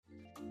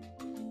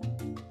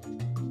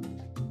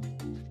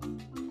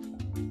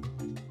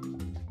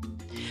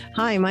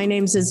Hi, my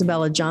name is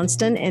Isabella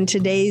Johnston, and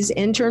today's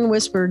Intern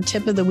Whispered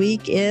tip of the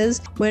week is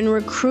when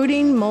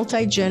recruiting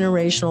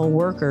multi-generational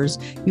workers,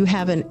 you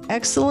have an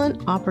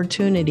excellent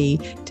opportunity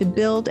to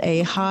build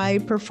a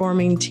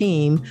high-performing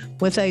team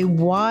with a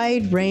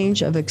wide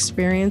range of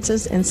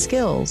experiences and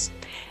skills.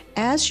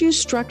 As you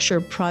structure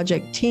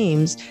project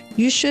teams,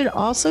 you should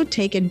also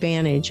take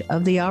advantage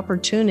of the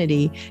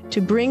opportunity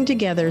to bring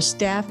together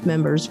staff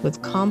members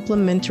with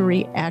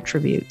complementary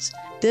attributes.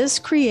 This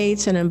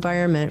creates an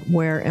environment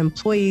where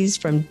employees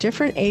from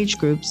different age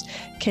groups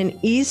can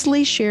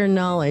easily share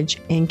knowledge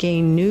and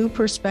gain new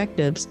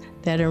perspectives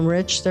that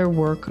enrich their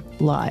work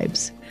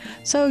lives.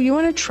 So you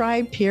want to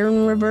try peer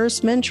and reverse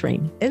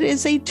mentoring. It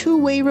is a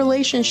two-way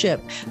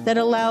relationship that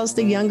allows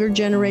the younger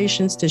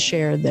generations to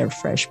share their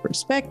fresh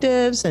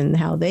perspectives and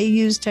how they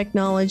use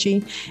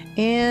technology,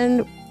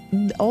 and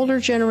older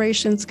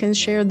generations can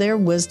share their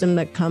wisdom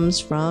that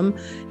comes from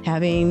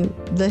having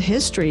the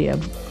history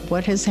of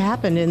what has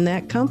happened in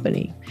that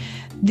company.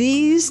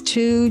 These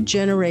two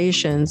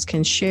generations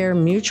can share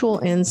mutual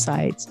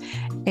insights,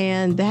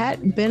 and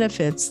that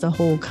benefits the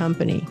whole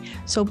company.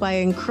 So by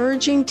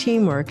encouraging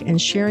teamwork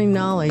and sharing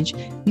knowledge,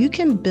 you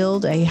can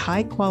build a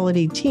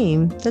high-quality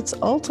team that's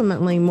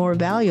ultimately more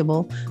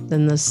valuable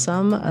than the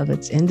sum of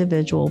its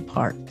individual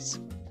parts.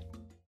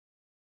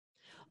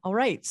 All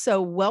right,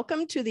 so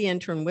welcome to the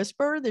Intern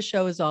Whisperer. The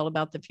show is all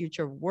about the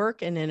future of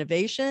work and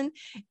innovation.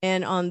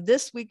 And on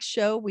this week's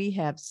show, we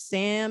have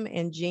Sam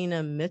and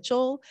Gina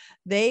Mitchell.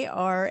 They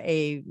are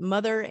a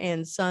mother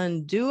and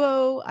son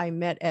duo I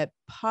met at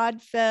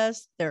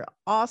PodFest. They're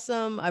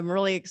awesome. I'm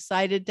really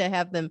excited to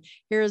have them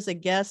here as a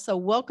guest. So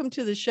welcome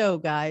to the show,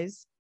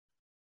 guys.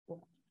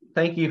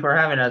 Thank you for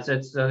having us.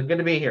 It's good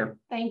to be here.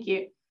 Thank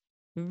you.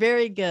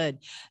 Very good.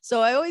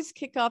 So I always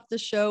kick off the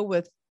show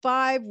with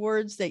 5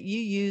 words that you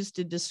use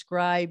to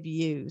describe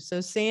you.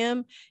 So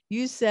Sam,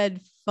 you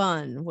said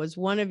fun was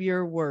one of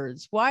your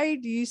words. Why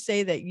do you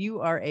say that you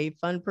are a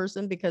fun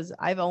person? Because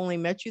I've only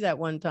met you that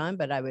one time,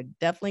 but I would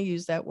definitely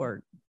use that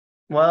word.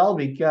 Well,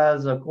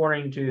 because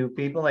according to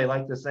people, they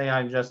like to say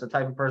I'm just the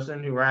type of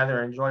person who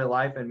rather enjoy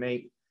life and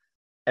make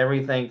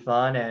everything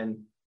fun, and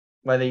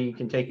whether you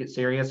can take it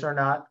serious or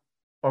not,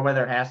 or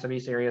whether it has to be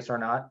serious or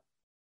not.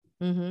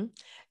 Mm-hmm.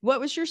 What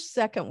was your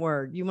second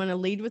word? You want to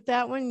lead with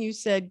that one? You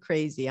said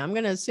crazy. I'm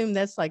going to assume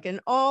that's like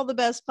in all the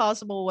best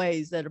possible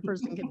ways that a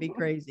person can be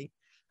crazy.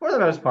 For the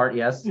most part,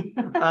 yes.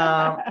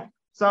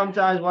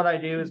 Sometimes what I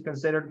do is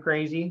considered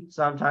crazy.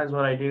 Sometimes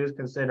what I do is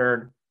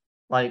considered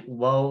like,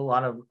 whoa, a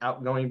lot of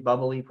outgoing,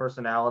 bubbly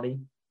personality,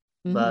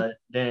 but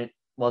then it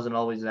wasn't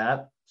always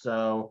that.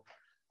 So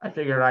I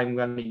figured I'm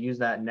going to use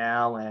that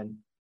now and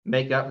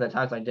make up the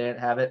times I didn't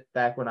have it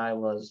back when I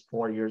was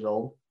 4 years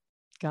old.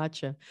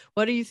 Gotcha.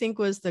 What do you think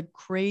was the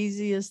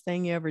craziest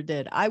thing you ever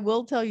did? I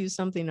will tell you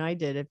something I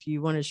did if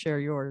you want to share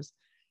yours.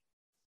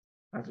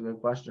 That's a good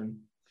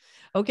question.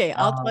 Okay,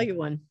 I'll tell you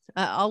one.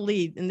 I'll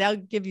lead, and that'll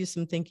give you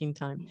some thinking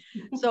time.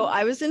 So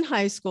I was in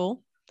high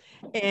school,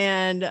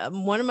 and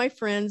one of my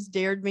friends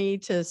dared me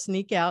to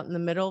sneak out in the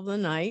middle of the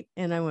night.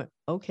 And I went,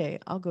 okay,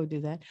 I'll go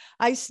do that.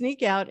 I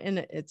sneak out, and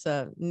it's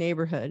a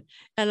neighborhood.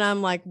 And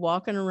I'm like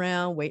walking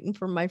around waiting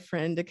for my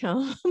friend to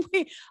come.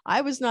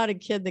 I was not a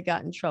kid that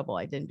got in trouble.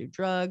 I didn't do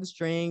drugs,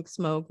 drink,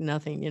 smoke,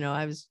 nothing. You know,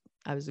 I was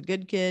a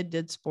good kid,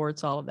 did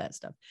sports, all of that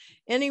stuff.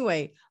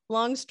 Anyway,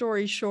 long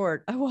story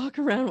short, I walk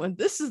around with,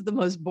 this is the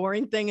most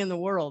boring thing in the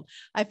world.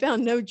 I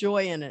found no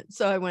joy in it.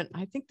 So I went,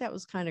 I think that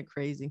was kind of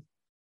crazy.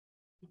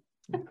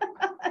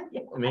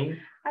 Yeah.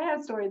 I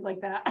have stories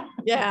like that.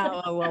 Yeah,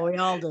 well, we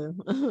all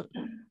do.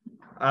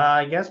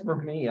 I guess for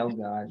me, oh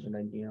gosh, and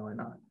then why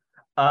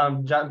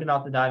not? Jumping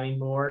off the diving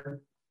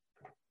board,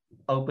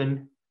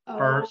 open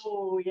first.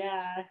 Oh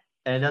yeah.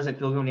 And it doesn't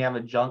feel good when you have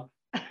a jump.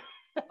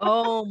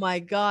 Oh my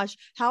gosh,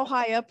 how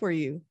high up were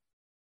you?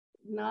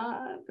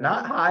 Not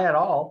high at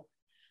all.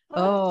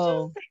 Let's just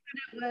say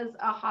that it was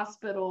a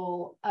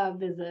hospital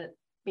visit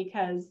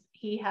because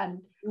he had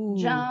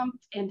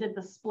jumped and did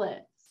the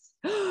splits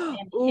and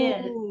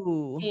hit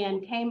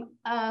and came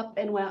up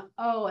and went,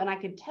 oh, and I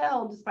could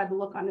tell just by the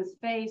look on his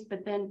face.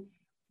 But then,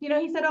 you know,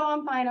 he said, oh,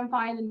 I'm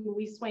fine. And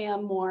we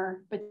swam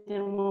more. But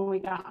then when we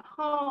got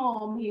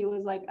home, he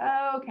was like,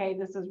 oh, okay,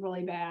 this is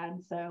really bad.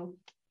 So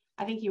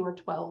I think you were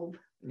 12.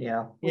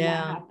 Yeah. When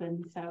that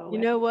happened. So you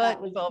know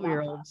what?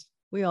 12-year-olds,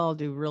 we all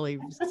do really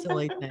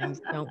silly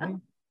things, don't we?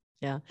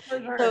 Yeah.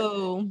 Sure.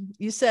 So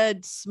you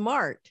said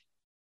smart.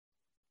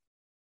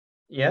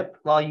 Yep.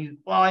 Well,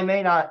 I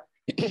may not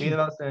be the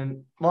most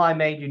I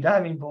may do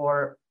diving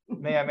board.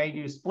 I may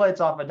do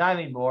splits off a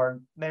diving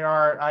board.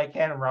 I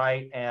can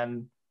write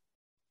and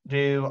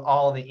do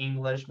all the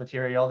English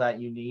material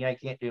that you need. I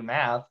can't do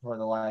math for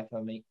the life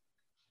of me.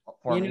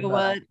 You know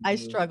what? I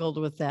struggled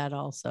with that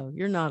also.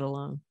 You're not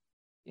alone.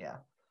 Yeah.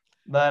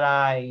 But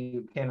I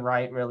can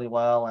write really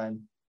well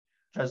and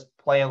just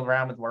play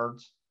around with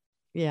words.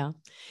 Yeah.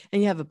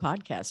 And you have a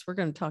podcast. We're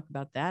going to talk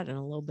about that in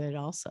a little bit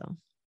also.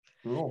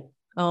 Cool.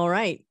 All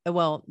right.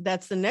 Well,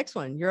 that's the next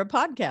one. You're a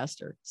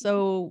podcaster.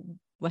 So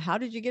how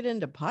did you get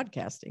into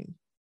podcasting?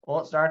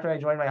 Well, it started when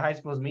I joined my high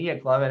school's media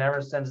club, and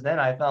ever since then,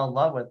 I fell in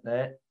love with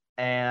it.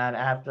 And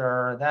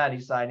after that, I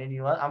decided, you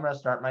know what, I'm going to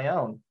start my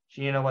own.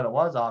 She didn't know what it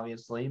was,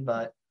 obviously,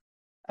 but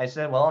I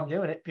said, well, I'm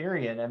doing it,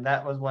 period. And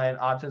that was when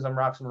Autism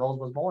Rocks and Rolls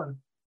was born.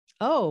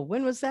 Oh,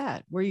 when was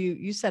that? Were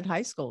you said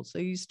high school. So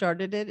you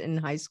started it in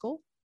high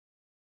school?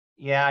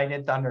 Yeah, I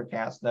did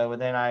Thundercast, though. But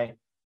then I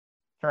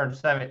turned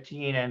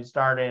 17 and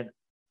started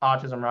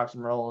Autism Rocks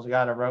and Rolls. I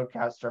got a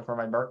Roadcaster for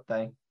my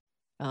birthday.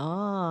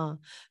 Ah,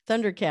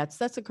 Thundercats.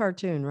 That's a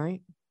cartoon,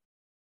 right?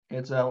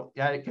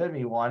 Yeah, it could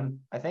be one.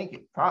 I think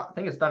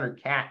it's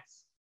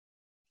Thundercats.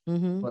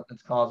 Mm-hmm. What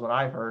it's called is what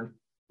I've heard.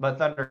 But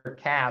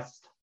Thundercast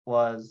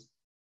was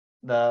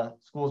the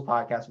school's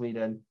podcast we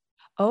did.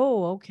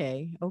 Oh,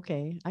 okay.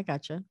 Okay. I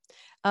gotcha.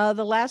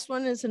 The last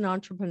one is an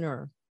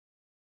entrepreneur.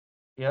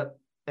 Yep.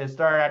 It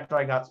started after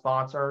I got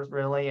sponsors,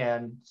 really,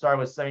 and started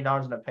with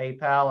 $70 in a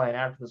PayPal. And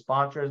after the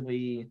sponsors,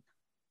 we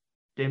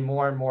did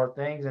more and more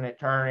things, and it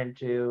turned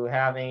into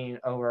having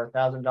over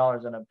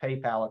 $1,000 in a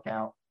PayPal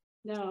account.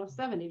 No,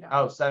 $70.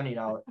 Oh,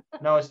 $70.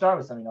 No, it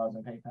started with $70 in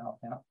a PayPal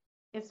account.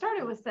 It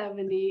started with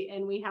 70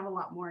 and we have a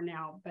lot more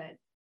now, but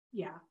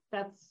yeah,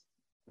 $70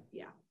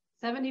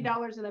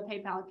 in a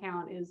PayPal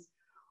account is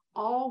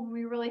all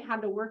we really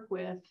had to work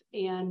with.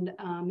 And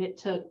it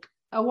took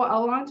a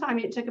long time.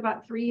 It took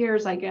about 3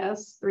 years, I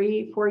guess,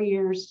 3-4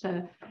 years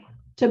to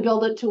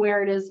build it to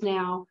where it is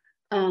now.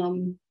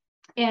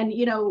 And,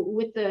 you know,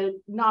 with the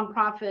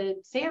nonprofit,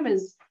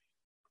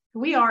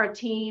 we are a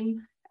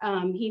team.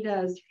 He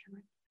does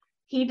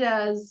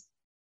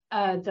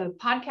the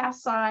podcast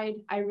side.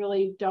 I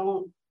really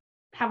don't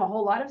have a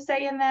whole lot of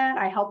say in that.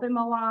 I help him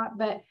a lot,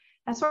 but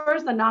as far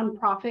as the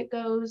nonprofit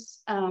goes,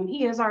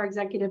 he is our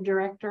executive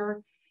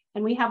director,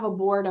 and we have a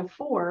board of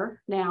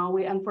 4 now.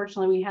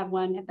 Unfortunately, we have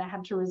one that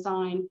had to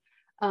resign.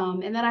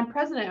 And then I'm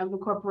president of the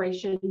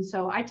corporation,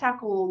 so I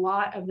tackle a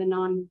lot of the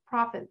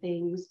nonprofit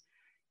things.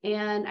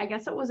 And I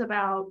guess it was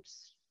about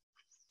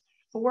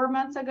 5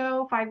 months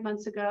ago,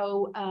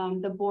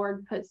 the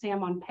board put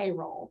Sam on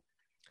payroll.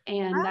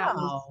 And that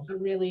was a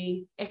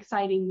really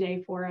exciting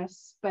day for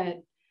us.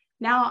 But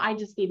now I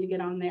just need to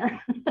get on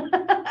there.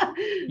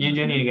 You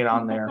do need to get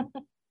on there.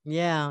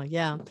 Yeah,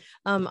 yeah.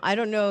 I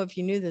don't know if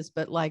you knew this,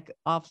 but like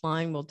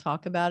offline, we'll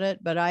talk about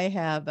it. But I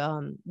have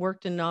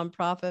worked in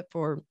nonprofit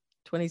for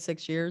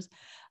 26 years,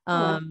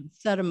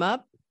 set them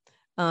up,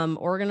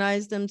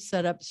 organized them,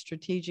 set up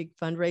strategic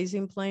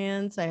fundraising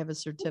plans. I have a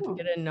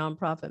certificate in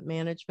nonprofit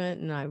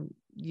management, and I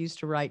used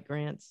to write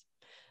grants.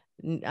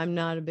 I'm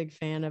not a big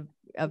fan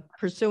of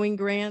pursuing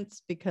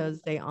grants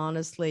because they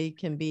honestly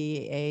can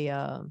be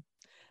a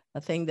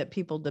thing that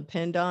people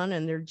depend on,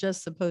 and they're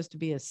just supposed to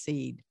be a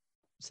seed.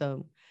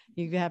 So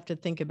you have to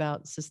think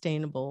about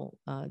sustainable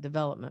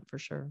development for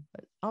sure.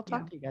 But I'll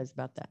talk to you guys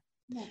about that.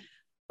 Yeah.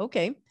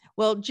 Okay.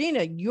 Well,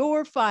 Gina,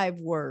 your 5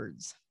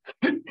 words.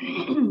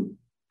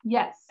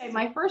 Yes.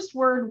 My first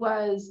word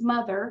was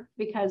mother,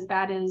 because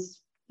that is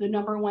the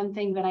number one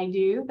thing that I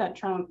do that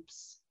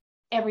trumps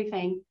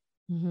everything.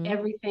 Mm-hmm.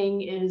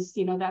 Everything is,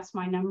 you know, that's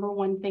my number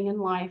one thing in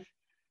life.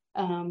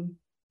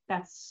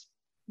 That's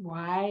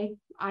why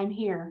I'm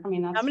here. I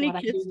mean, that's how many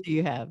what kids do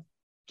you have?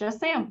 Just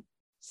Sam.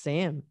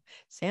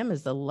 Sam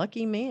is the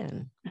lucky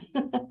man.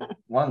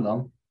 One of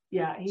them.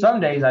 Yeah. Some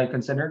days I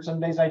consider it, some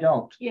days I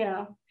don't.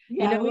 Yeah.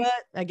 You know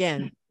what?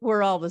 Again,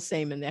 we're all the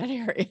same in that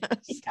area.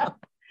 So. Yeah.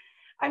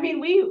 I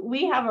mean,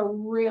 we have a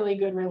really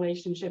good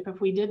relationship.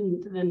 If we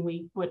didn't, then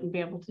we wouldn't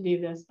be able to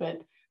do this. But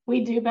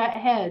we do butt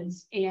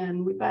heads,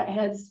 and we butt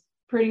heads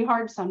pretty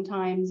hard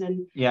sometimes.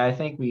 And yeah, I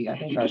think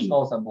our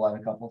skulls have bled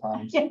a couple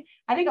times.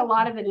 I think a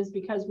lot of it is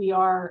because we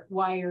are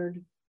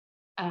wired.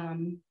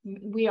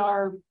 We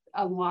are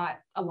a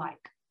lot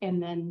alike,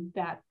 and then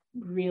that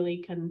really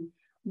can.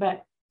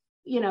 But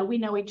you know, we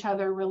know each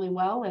other really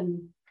well,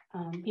 and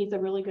he's a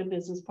really good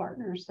business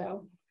partner.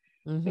 So.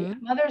 Mm-hmm.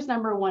 Mother's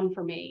number one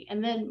for me.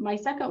 And then my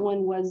second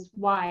one was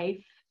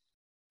wife.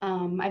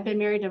 I've been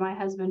married to my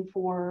husband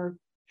for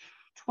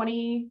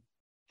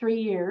 23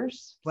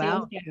 years.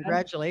 Wow.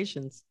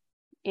 Congratulations.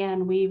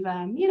 And we've,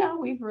 you know,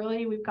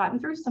 we've gotten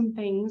through some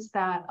things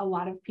that a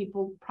lot of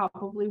people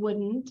probably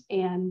wouldn't.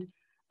 And,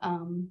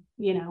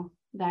 you know,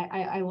 that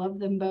I love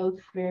them both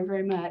very,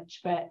 very much.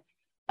 But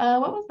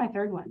what was my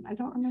third one? I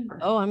don't remember.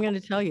 Oh, I'm going to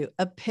tell you.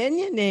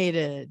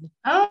 Opinionated.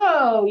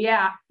 Oh,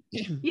 yeah.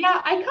 Yeah,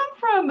 I come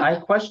from. I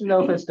question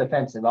though if it's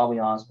defensive. I'll be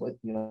honest with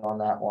you on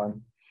that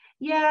one.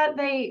 Yeah,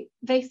 they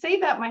say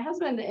that. My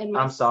husband and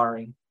I'm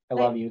sorry. I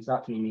love you. It's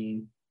not to be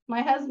mean. My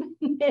husband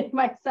and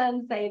my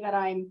son say that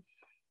I'm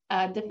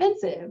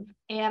defensive,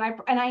 and I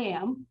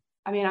am.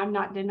 I mean, I'm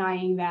not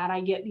denying that.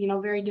 I get, you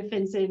know, very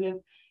defensive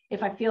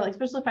if I feel,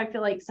 especially if I feel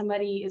like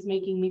somebody is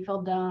making me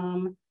feel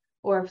dumb,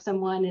 or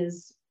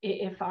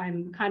if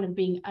I'm kind of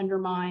being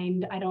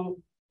undermined. I don't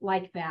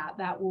like that.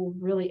 That will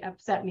really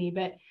upset me.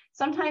 But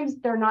sometimes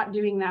they're not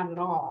doing that at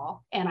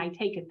all, and I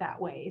take it that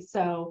way.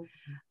 So,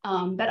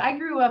 but I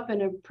grew up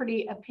in a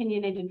pretty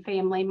opinionated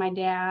family. My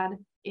dad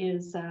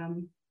is,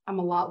 I'm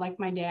a lot like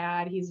my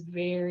dad. He's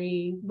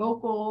very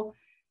vocal,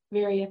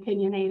 very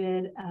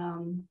opinionated.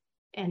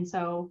 And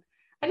so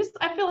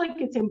I feel like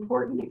it's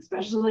important,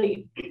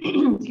 especially,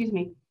 excuse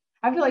me.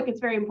 I feel like it's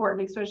very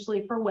important,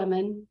 especially for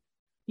women,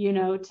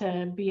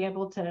 to be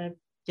able to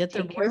Get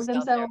their take care of voice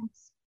out there.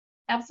 themselves.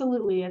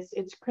 Absolutely.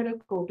 It's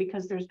critical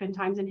because there's been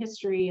times in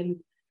history and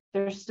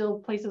there's still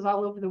places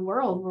all over the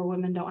world where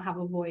women don't have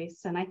a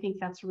voice. And I think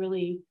that's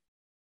really,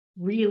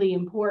 really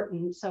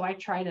important. So I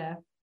try to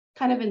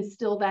kind of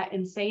instill that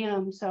in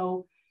Sam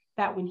so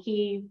that when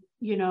he,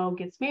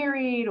 gets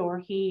married or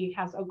he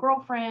has a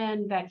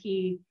girlfriend, that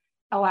he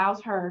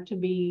allows her to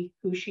be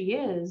who she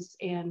is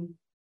and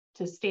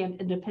to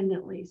stand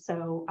independently.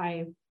 So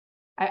I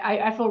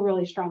feel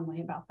really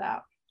strongly about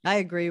that. I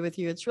agree with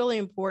you. It's really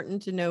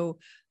important to know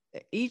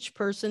each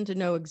person, to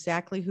know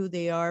exactly who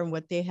they are and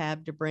what they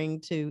have to bring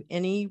to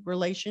any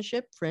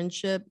relationship,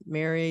 friendship,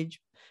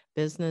 marriage,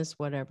 business,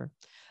 whatever.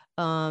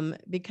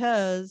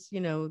 Because,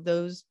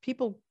 those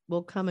people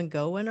will come and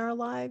go in our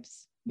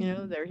lives.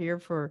 They're here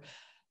for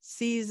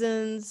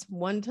seasons,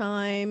 one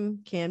time,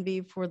 can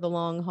be for the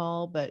long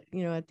haul, but,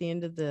 at the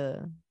end of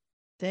the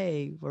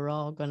day, we're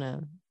all going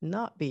to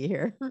not be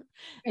here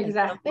at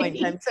some point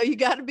in time. Exactly. So you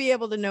got to be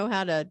able to know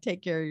how to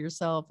take care of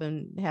yourself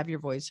and have your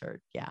voice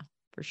heard. Yeah,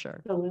 for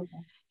sure. Absolutely.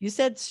 You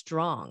said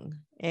strong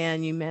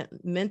and you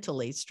meant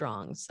mentally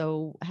strong.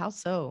 So how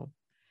so?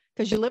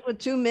 Because you live with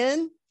two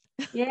men?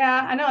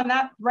 Yeah, I know. And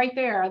that right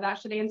there,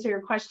 that should answer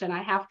your question.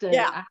 I have to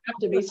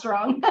be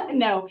strong.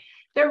 No,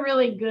 they're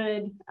really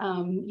good.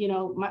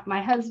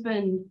 My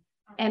husband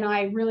and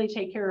I really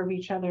take care of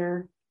each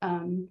other.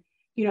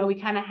 We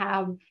kind of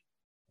have,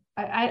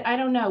 I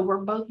don't know, we're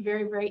both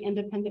very, very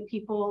independent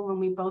people and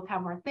we both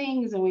have our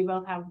things and we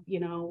both have,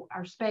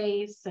 our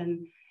space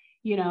and,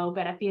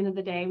 but at the end of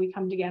the day, we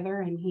come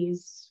together and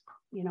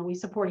we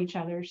support each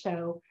other.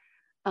 So,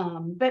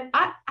 but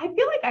I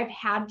feel like I've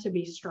had to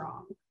be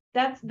strong.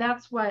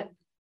 That's what,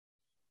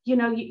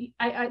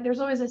 there's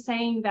always a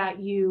saying that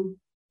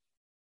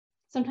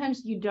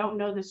sometimes you don't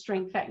know the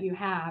strength that you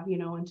have,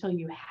 until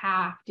you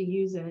have to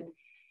use it.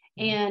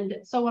 And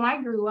so when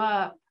I grew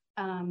up,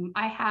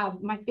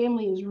 my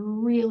family is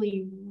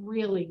really,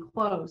 really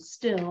close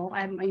still.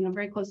 I'm,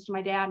 very close to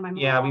my dad, my mom.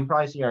 Yeah, we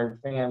probably see our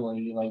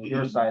family, like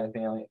your side of the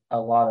family, a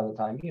lot of the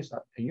time.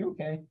 Are you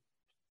okay?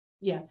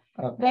 Yeah.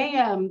 Okay.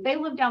 They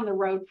live down the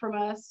road from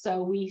us,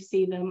 so we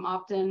see them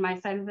often, my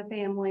side of the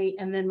family,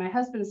 and then my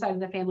husband's side of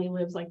the family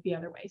lives like the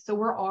other way. So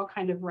we're all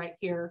kind of right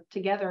here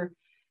together.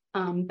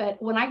 But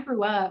when I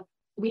grew up,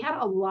 we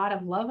had a lot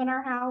of love in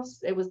our house.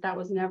 That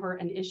was never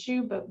an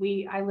issue, but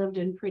I lived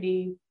in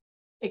pretty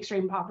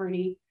extreme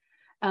poverty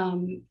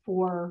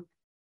until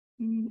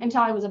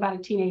I was about a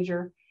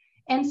teenager.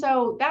 And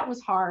so that was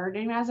hard.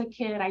 And as a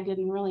kid, I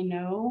didn't really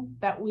know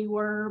that we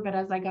were, but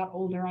as I got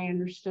older, I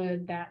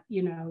understood that,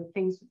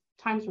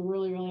 times were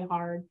really, really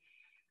hard.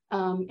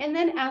 And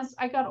then as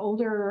I got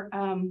older,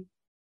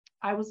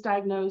 I was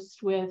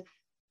diagnosed with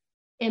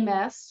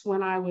MS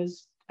when I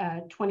was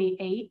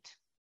 28.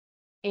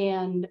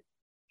 And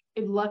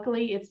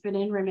luckily, it's been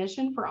in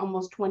remission for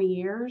almost 20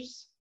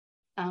 years.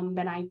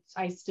 But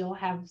I still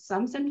have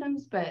some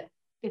symptoms, but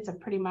it's a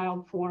pretty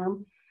mild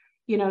form.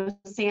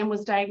 Sam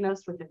was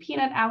diagnosed with a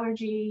peanut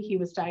allergy. He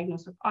was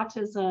diagnosed with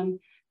autism.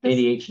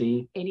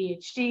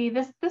 ADHD.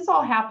 This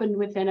all happened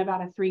within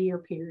about a 3-year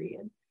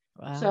period.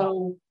 Wow.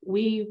 So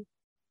we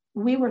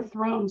were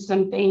thrown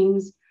some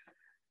things.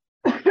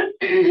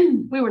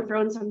 We were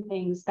thrown some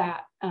things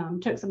that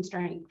took some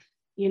strength,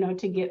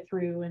 to get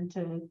through and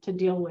to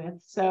deal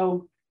with.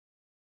 So,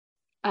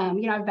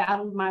 I've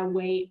battled my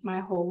weight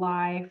my whole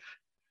life.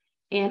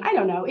 And I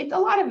don't know, a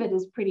lot of it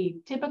is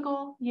pretty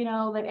typical,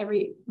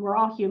 that we're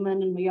all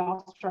human and we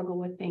all struggle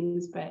with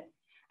things, but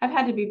I've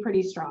had to be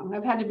pretty strong.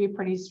 I've had to be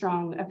pretty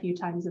strong a few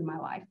times in my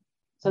life.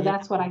 So yeah.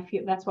 That's what I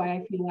feel. That's why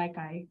I feel like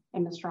I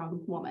am a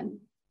strong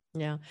woman.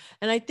 Yeah.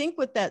 And I think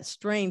with that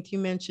strength, you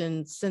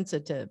mentioned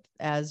sensitive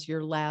as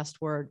your last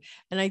word.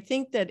 And I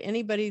think that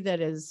anybody that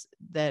is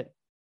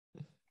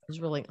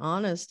really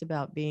honest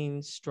about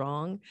being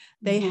strong,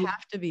 they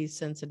have to be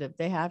sensitive.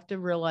 They have to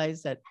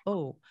realize that,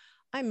 oh,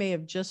 I may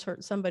have just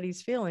hurt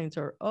somebody's feelings,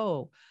 or,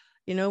 oh,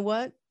 you know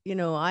what?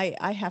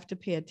 I have to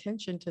pay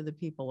attention to the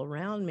people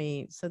around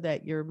me so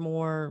that you're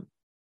more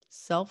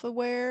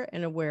self-aware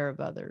and aware of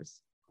others.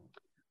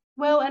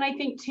 Well, and I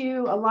think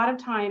too, a lot of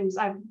times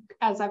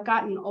as I've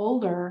gotten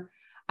older,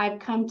 I've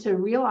come to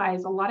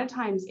realize a lot of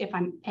times if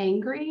I'm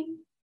angry,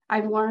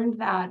 I've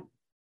learned that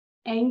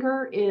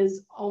anger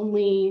is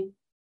only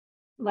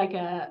like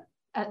a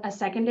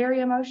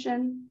secondary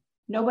emotion.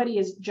 Nobody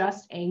is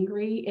just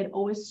angry. It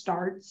always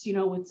starts,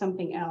 with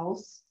something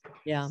else.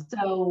 Yeah.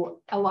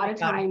 So a lot of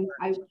times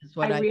I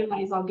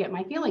realize I'll get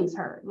my feelings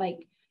hurt,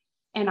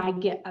 and I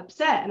get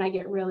upset and I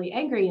get really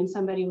angry. And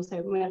somebody will say,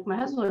 my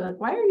husband will be like,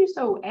 why are you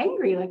so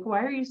angry? Like,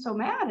 why are you so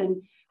mad?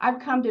 And I've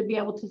come to be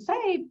able to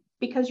say,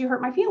 because you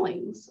hurt my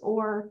feelings,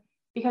 or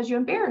because you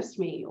embarrassed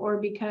me, or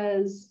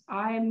because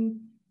I'm,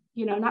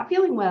 not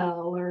feeling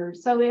well, or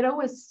so it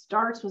always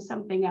starts with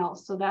something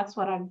else. So that's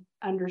what I've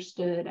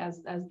understood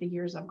as the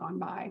years have gone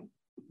by.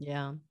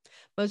 Yeah.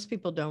 Most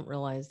people don't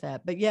realize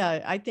that. But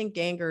yeah, I think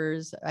anger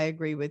is, I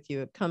agree with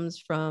you. It comes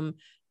from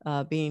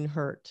being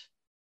hurt,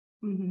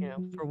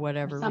 for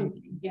whatever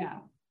reason. Yeah.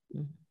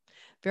 Mhm.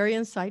 Very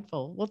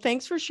insightful. Well,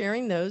 thanks for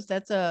sharing those.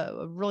 That's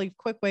a really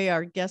quick way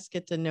our guests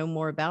get to know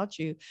more about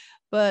you.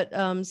 But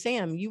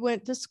Sam, you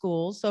went to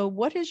school. So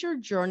what has your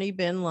journey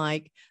been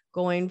like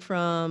going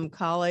from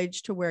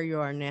college to where you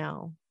are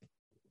now?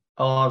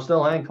 Oh, I'm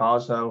still in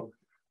college, so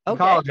the Okay.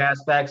 college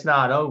aspect's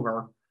not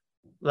over.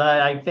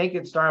 But I think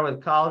it started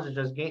with college is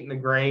just getting the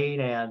grade,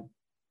 and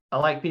I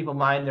like people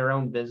mind their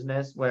own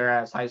business,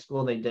 whereas high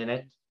school they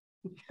didn't.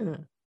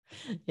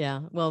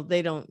 Yeah, well,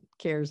 they don't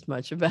care as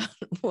much about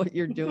what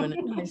you're doing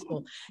in high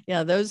school.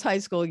 Yeah, those high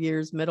school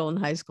years, middle and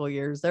high school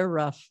years, they're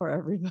rough for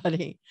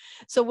everybody.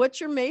 So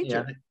what's your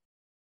major?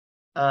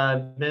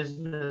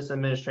 Business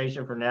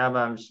administration for now, but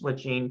I'm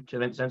switching to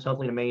Vincent's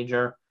hopefully to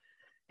major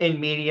in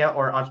media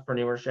or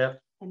entrepreneurship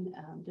And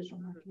digital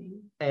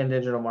marketing. and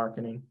digital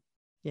marketing.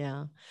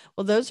 Yeah.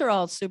 Well, those are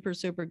all super,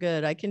 super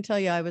good. I can tell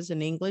you I was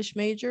an English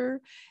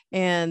major.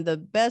 And the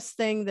best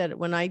thing that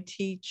when I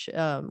teach,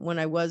 when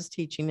I was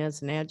teaching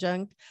as an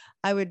adjunct,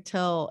 I would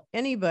tell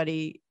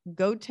anybody,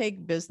 go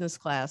take business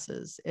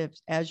classes if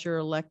as your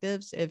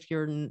electives, if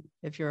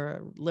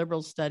you're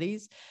liberal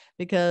studies,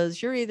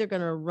 because you're either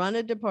going to run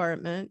a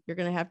department, you're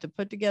going to have to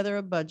put together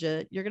a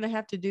budget, you're going to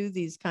have to do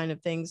these kind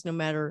of things no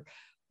matter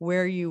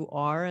where you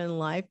are in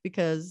life,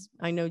 because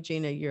I know,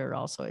 Gina, you're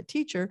also a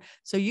teacher.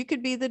 So you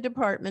could be the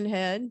department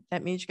head.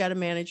 That means you got to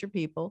manage your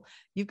people.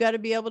 You've got to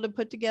be able to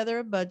put together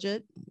a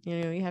budget.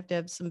 You have to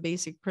have some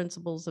basic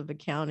principles of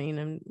accounting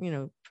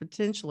and,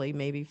 potentially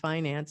maybe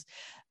finance.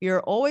 You're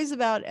always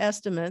about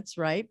estimates,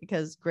 right?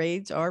 Because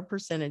grades are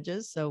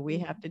percentages. So we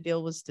have to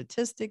deal with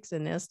statistics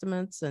and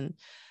estimates and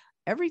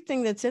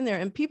everything that's in there.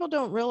 And people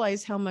don't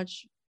realize how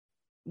much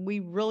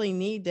we really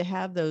need to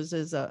have those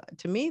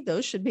to me,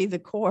 those should be the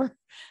core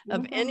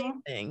of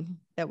anything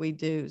that we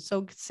do.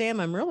 So Sam,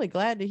 I'm really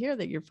glad to hear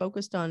that you're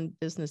focused on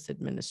business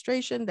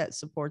administration that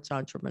supports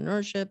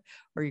entrepreneurship,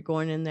 or you're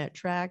going in that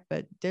track,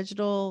 but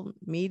digital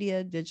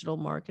media, digital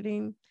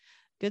marketing,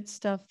 good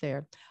stuff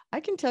there. I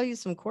can tell you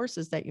some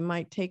courses that you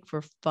might take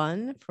for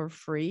fun, for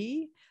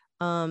free,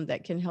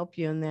 that can help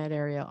you in that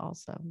area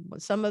also.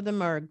 Some of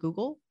them are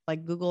Google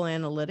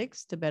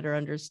Analytics, to better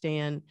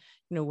understand,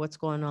 what's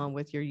going on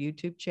with your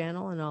YouTube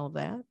channel and all of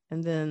that.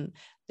 And then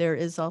there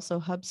is also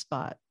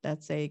HubSpot.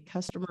 That's a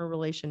customer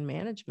relation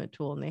management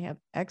tool, and they have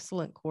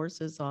excellent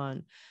courses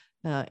on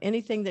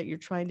anything that you're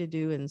trying to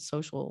do in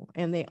social.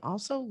 And they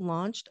also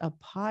launched a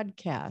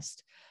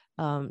podcast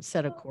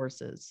set of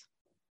courses.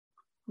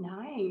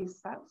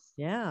 Nice.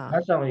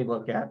 That's something we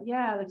look at.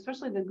 Yeah,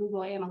 especially the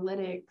Google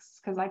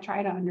Analytics, because I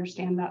try to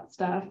understand that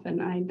stuff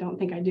and I don't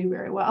think I do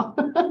very well.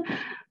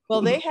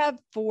 Well, they have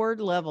 4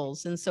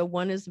 levels. And so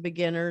one is the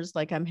beginners,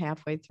 like I'm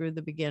halfway through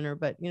the beginner,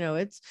 but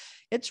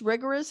it's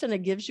rigorous and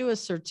it gives you a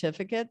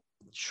certificate,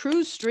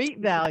 true street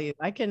value.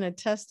 I can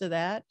attest to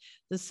that.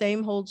 The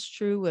same holds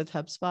true with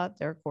HubSpot,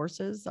 their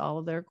courses, all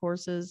of their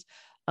courses.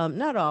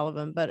 Not all of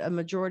them, but a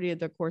majority of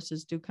their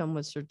courses do come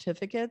with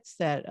certificates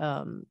that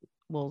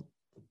will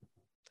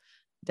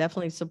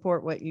definitely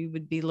support what you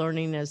would be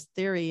learning as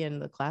theory in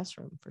the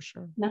classroom, for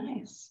sure.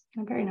 Nice.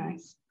 Very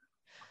nice.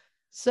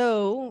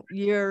 So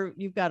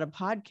you've got a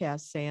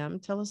podcast, Sam.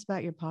 Tell us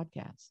about your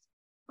podcast.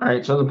 All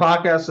right. So the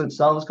podcast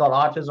itself is called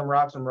Autism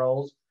Rocks and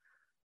Rolls.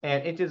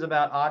 And it is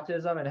about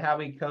autism and how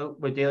we cope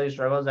with daily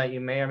struggles that you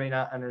may or may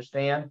not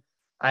understand.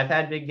 I've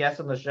had big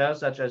guests on the show,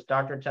 such as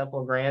Dr.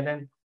 Temple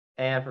Grandin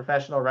and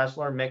professional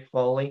wrestler Mick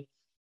Foley.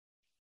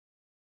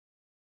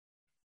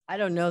 I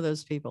don't know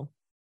those people.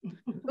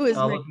 Who is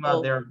Mick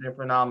Foley? They're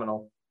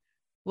phenomenal.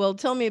 Well,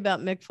 tell me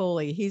about Mick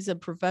Foley. He's a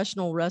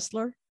professional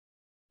wrestler.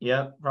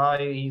 Yep,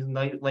 probably he's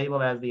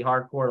labeled as the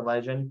hardcore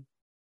legend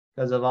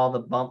because of all the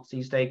bumps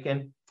he's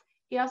taken.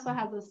 He also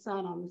has a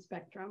son on the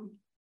spectrum.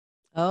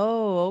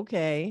 Oh,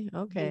 okay.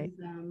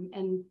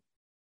 And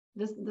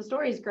the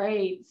story is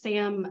great.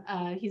 Sam,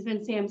 he's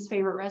been Sam's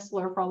favorite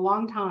wrestler for a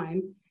long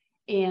time,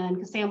 and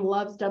because Sam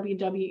loves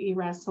WWE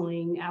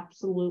wrestling,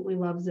 absolutely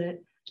loves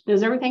it,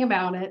 knows everything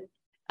about it.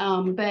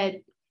 But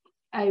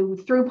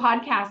through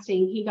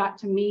podcasting, he got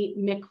to meet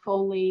Mick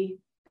Foley,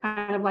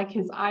 kind of like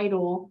his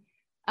idol,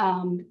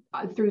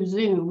 through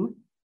Zoom.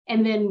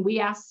 And then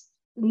we asked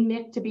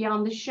Mick to be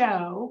on the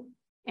show,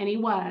 and he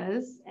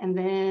was. And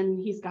then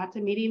he's got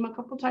to meet him a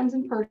couple times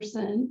in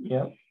person.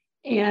 Yep.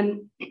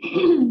 And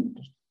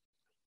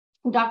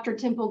Dr.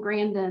 Temple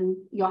Grandin,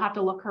 you'll have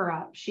to look her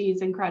up.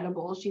 She's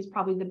incredible. She's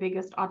probably the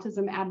biggest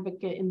autism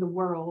advocate in the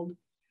world.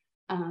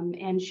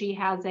 And she's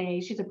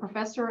a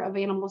professor of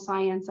animal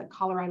science at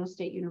Colorado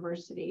State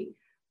University,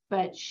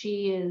 but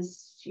she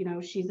is,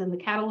 she's in the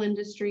cattle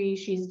industry.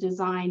 She's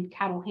designed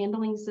cattle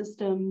handling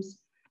systems.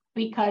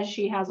 Because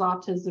she has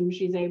autism,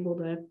 she's able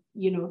to,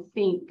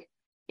 think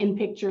in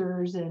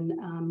pictures.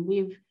 And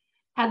we've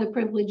had the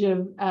privilege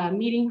of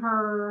meeting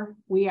her.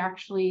 We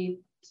actually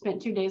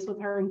spent 2 days with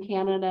her in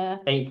Canada.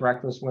 Ate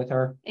breakfast with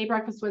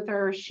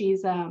her.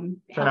 She's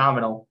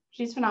phenomenal.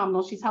 she's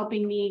phenomenal. She's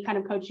helping me, kind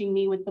of coaching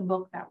me with the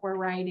book that we're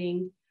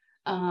writing.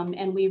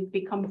 And we've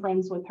become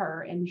friends with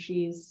her, and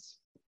she's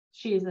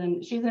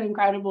an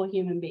incredible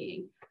human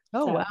being.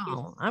 Oh, so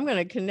wow. I'm going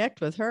to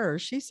connect with her.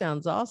 She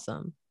sounds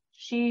awesome.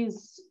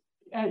 There's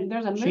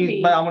a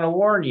movie. But I'm going to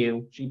warn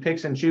you, she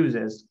picks and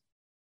chooses.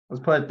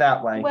 Let's put it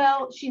that way.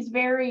 Well, she's a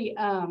very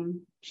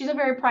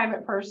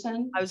private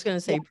person. I was going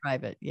to say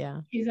private.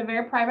 Yeah. She's a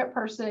very private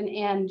person,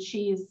 and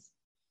she's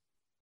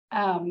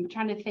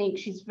trying to think.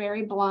 She's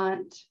very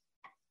blunt,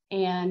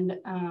 and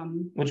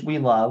which we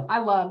love. I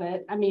love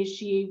it. I mean,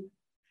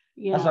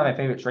 that's not my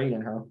favorite trait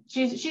in her.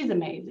 She's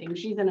amazing.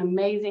 She's an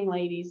amazing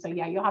lady. So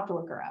yeah, you'll have to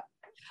look her up.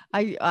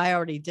 I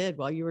already did.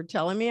 While you were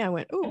telling me, I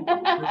went,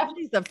 oh,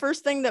 she's the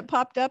first thing that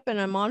popped up, and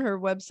I'm on her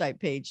website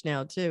page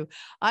now too.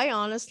 I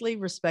honestly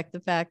respect the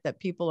fact that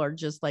people are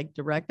just like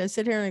direct. I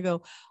sit here and I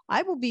go,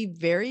 I will be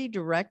very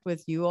direct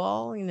with you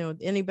all, you know,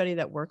 anybody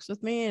that works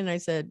with me. And I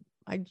said,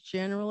 I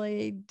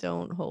generally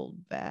don't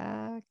hold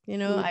back. You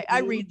know, I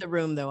read the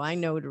room though. I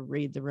know to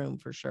read the room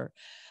for sure.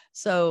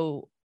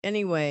 So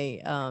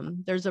anyway,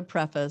 there's a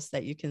preface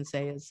that you can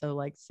say is, so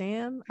like,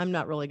 Sam, I'm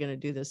not really going to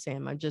do this,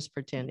 Sam, I'm just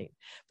pretending.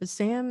 But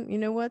Sam, you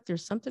know what?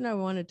 There's something I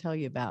want to tell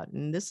you about.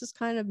 And this is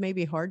kind of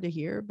maybe hard to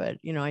hear, but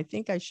you know, I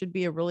think I should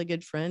be a really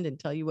good friend and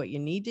tell you what you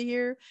need to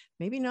hear.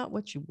 Maybe not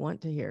what you want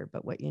to hear,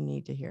 but what you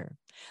need to hear.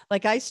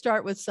 Like I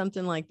start with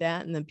something like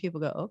that, and then people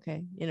go,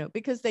 okay, you know,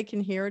 because they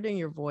can hear it in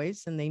your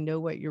voice and they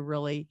know what you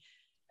really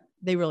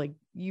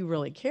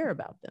care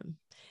about them.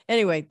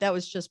 Anyway, that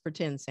was just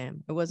pretend,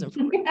 Sam. It wasn't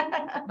for real.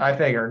 I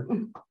figured.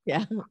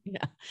 Yeah.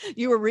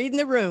 You were reading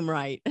the room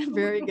right.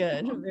 Very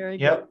good. Very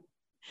good. Yep.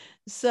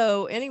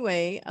 So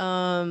anyway,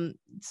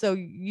 so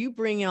you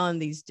bring on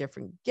these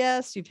different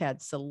guests. You've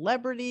had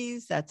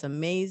celebrities. That's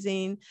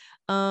amazing.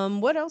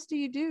 What else do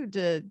you do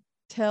to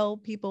tell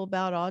people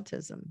about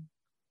autism?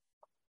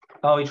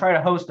 Oh, we try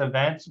to host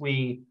events.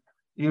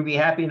 You'd be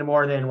happy to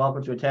more than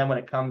welcome to attend when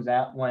it comes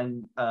out,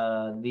 when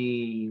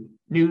the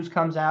news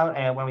comes out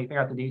and when we figure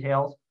out the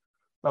details.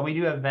 But we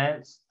do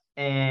events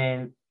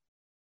in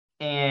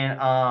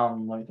let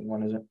me think,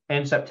 when is it?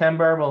 In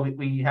September. Well,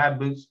 we have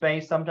booth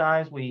space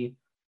sometimes. We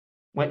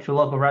went to a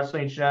local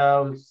wrestling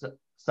show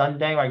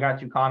Sunday where I got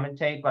to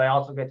commentate, but I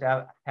also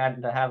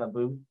had to have a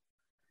booth.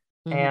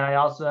 Mm-hmm. And I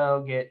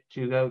also get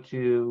to go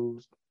to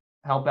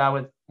help out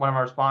with one of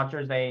our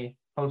sponsors. They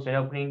host an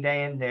opening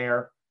day, and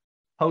they're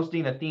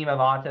hosting the theme of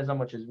autism,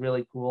 which is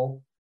really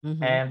cool.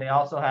 Mm-hmm. And they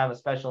also have a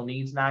special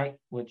needs night,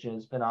 which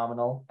is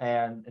phenomenal.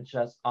 And it's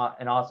just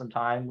an awesome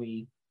time.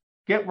 We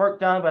get work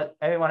done, but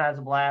everyone has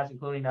a blast,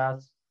 including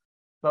us.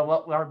 But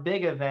what our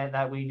big event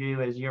that we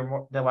do is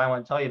that I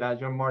want to tell you about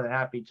is you're more than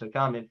happy to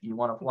come if you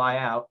want to fly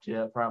out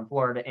from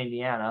Florida to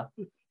Indiana,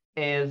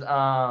 is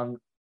our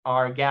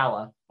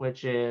gala,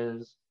 which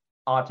is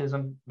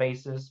autism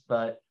basis.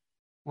 But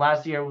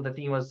last year the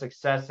theme was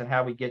success, and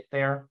how we get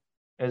there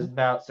is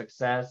about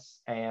success.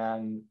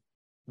 And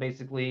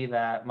basically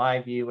that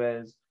my view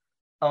is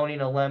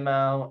owning a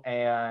limo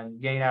and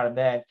getting out of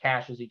bed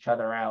cashes each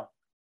other out.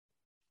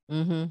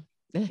 Mm-hmm.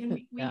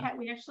 And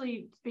we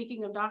actually,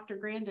 speaking of Dr.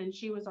 Grandin,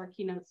 she was our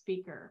keynote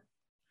speaker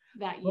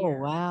that year.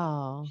 Oh,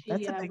 wow.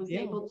 That's a big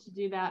deal. Able to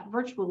do that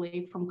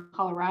virtually from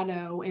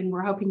Colorado, and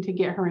we're hoping to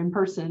get her in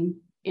person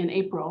in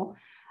April.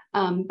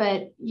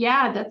 But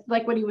yeah, that's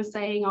like what he was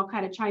saying. I'll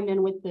kind of chime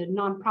in with the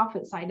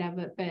nonprofit side of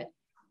it. But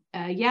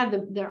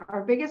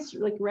our biggest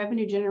like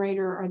revenue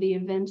generator are the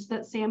events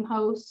that Sam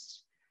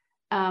hosts.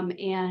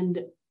 And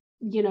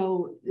you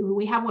know,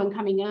 we have one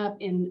coming up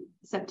in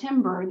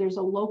September. There's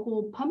a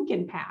local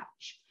pumpkin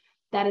patch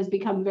that has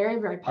become very,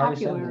 very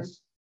popular.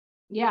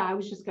 Yeah, I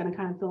was just going to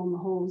kind of fill in the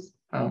holes.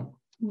 Oh.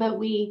 But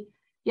we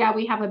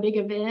have a big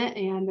event,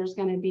 and there's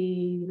going to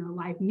be, you know,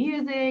 live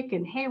music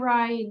and hay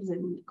rides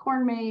and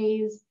corn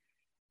maze,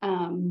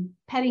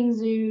 petting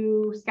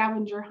zoo,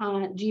 scavenger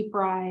hunt, Jeep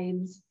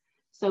rides.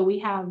 So we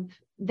have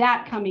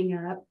that coming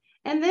up.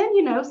 And then,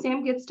 you know,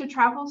 Sam gets to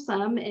travel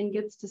some and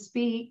gets to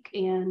speak,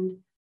 and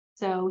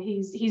so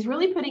he's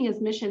really putting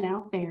his mission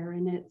out there,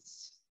 and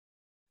it's,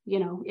 you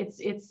know,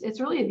 it's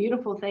really a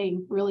beautiful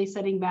thing, really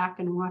sitting back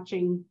and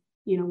watching,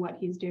 you know, what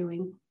he's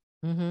doing.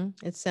 Mm-hmm.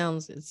 It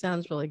sounds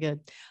really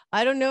good.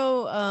 I don't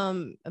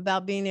know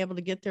about being able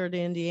to get there to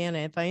Indiana.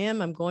 If I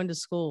am, I'm going to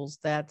schools.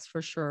 That's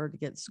for sure, to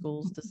get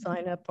schools to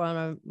sign up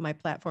on my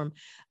platform.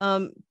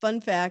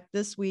 Fun fact,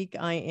 this week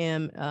I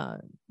am,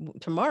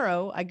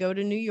 tomorrow I go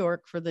to New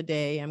York for the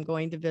day. I'm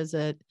going to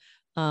visit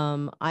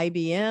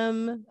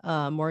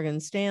IBM, Morgan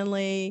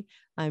Stanley.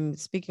 I'm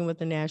speaking with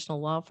the national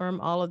law firm.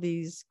 All of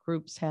these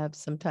groups have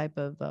some type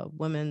of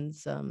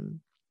women's,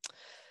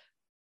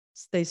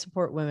 they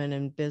support women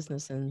in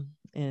business and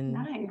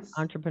Nice.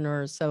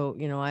 entrepreneurs. So,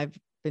 you know, I've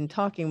been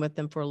talking with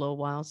them for a little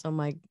while. So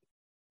my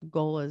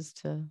goal is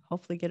to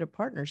hopefully get a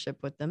partnership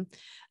with them,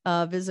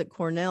 visit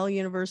Cornell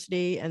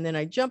University, and then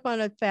I jump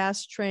on a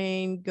fast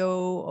train,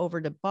 go over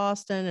to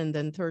Boston, and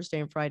then Thursday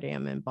and Friday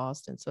I'm in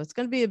Boston. So it's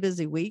going to be a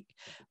busy week,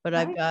 but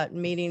I've got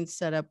meetings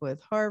set up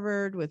with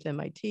Harvard, with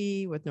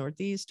MIT, with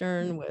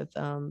Northeastern, with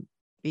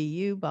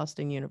BU,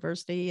 Boston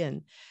University,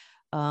 and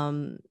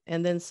and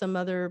then some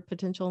other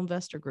potential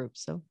investor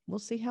groups. So we'll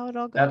see how it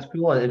all goes. That's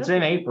cool. It's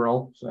in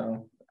April,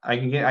 so I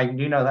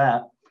do know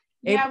that.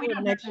 Yeah, we April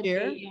don't next have the year.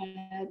 date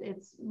yet.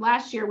 It's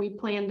last year we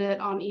planned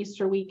it on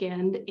Easter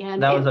weekend,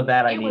 and That was a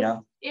bad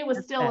idea. It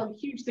was still a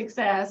huge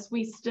success.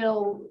 We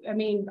still,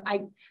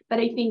 but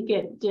I think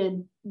it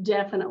did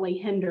definitely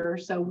hinder.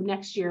 So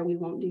next year we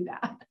won't do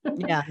that.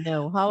 Yeah,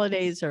 no,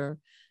 holidays are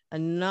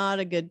not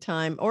a good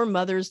time, or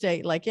Mother's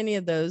Day, like any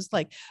of those.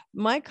 Like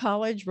my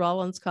college,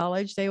 Rollins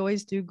College, they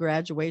always do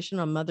graduation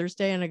on Mother's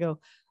Day. And I go,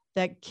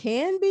 that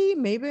can be,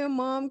 maybe a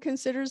mom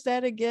considers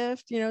that a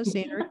gift,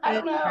 seeing her I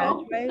kid don't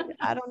know. graduate.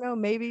 I don't know.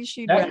 Maybe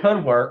she'd That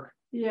could work.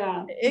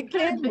 Yeah, it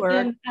can but work.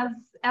 then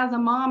as a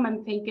mom,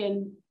 I'm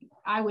thinking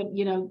I would,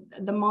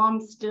 the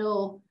mom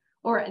still,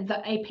 or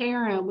a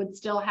parent would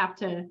still have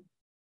to,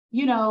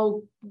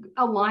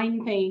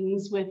 align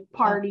things with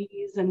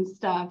parties and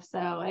stuff.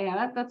 So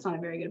yeah, that's not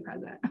a very good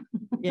present.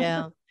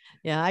 Yeah.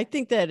 Yeah. I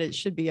think that it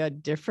should be a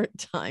different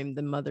time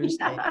than Mother's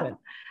Day, but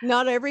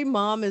not every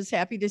mom is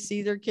happy to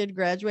see their kid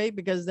graduate,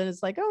 because then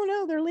it's like, oh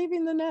no, they're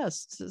leaving the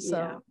nest.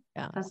 So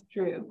yeah, that's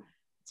true.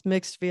 It's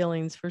mixed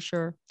feelings for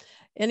sure.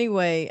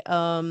 Anyway,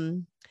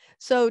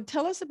 so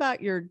tell us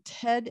about your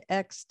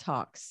TEDx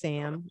talk,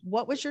 Sam.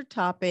 What was your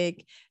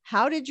topic?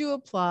 How did you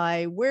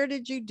apply? Where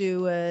did you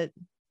do it?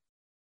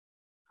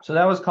 So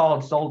that was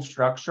called Sold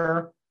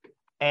Structure,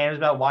 and it was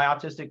about why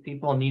autistic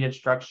people needed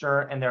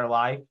structure in their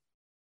life.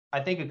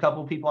 I think a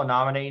couple people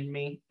nominated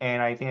me, and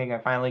I think I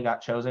finally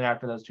got chosen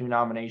after those 2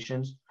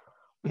 nominations.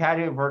 We had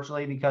it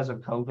virtually because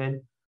of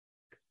COVID,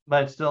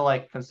 but it's still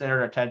like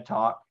considered a TED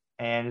Talk,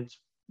 and it's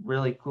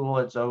really cool.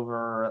 It's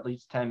over at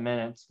least 10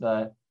 minutes,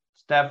 but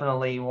it's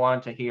definitely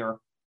one to hear.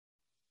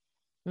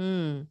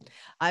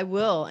 I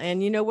will.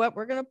 And you know what?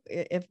 We're going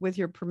to, if with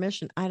your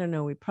permission, I don't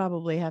know, we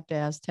probably have to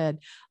ask Ted.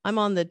 I'm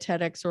on the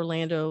TEDx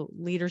Orlando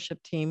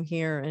leadership team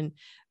here, and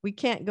we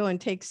can't go and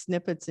take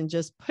snippets and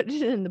just put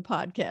it in the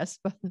podcast,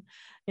 but,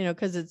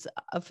 because it's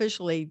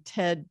officially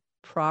TED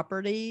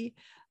property.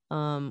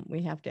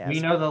 We have to ask.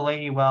 We know the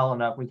lady well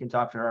enough. We can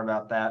talk to her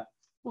about that.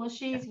 Well,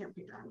 she's here,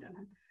 Peter. I'm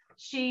done.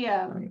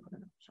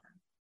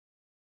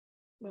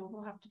 Well,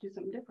 we'll have to do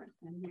something different,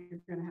 and you're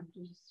going to have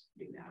to just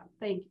do that.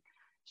 Thank you.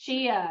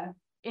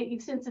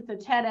 Since it's a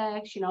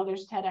TEDx,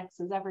 there's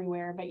TEDx's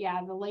everywhere, but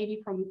yeah, the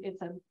lady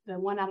the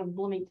one out of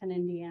Bloomington,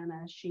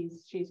 Indiana,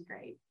 she's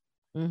great.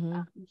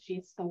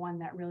 She's the one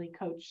that really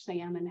coached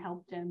Sam and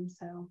helped him.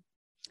 So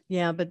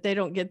yeah, but they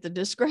don't get the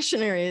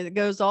discretionary. It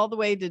goes all the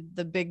way to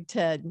the Big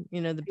TED,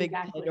 the Big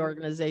Exactly. TED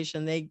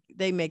organization.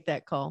 They make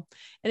that call.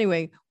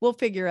 Anyway, we'll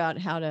figure out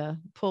how to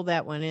pull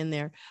that one in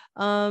there.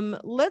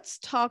 Let's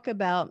talk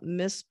about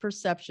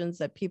misperceptions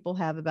that people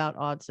have about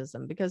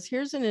autism, because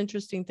here's an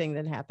interesting thing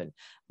that happened.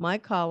 My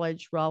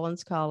college,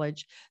 Rollins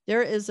College,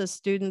 there is a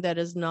student that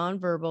is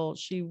nonverbal.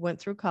 She went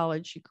through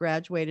college. She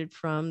graduated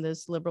from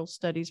this liberal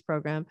studies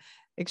program,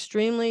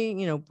 extremely,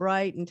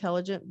 bright,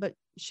 intelligent, but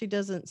she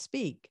doesn't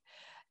speak.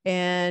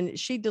 And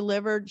she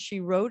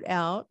wrote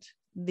out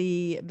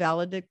the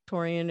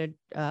valedictorian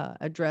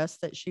address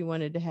that she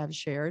wanted to have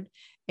shared,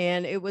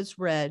 and it was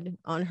read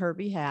on her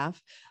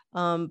behalf.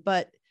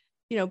 But,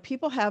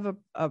 people have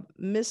a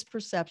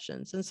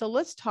misperceptions. And so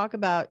let's talk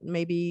about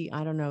maybe,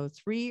 I don't know,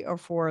 3 or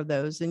 4 of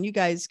those, and you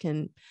guys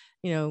can,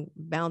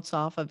 bounce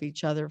off of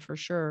each other for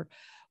sure.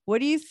 What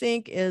do you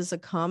think is a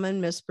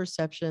common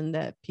misperception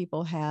that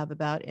people have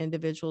about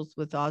individuals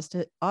with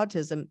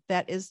autism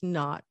that is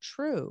not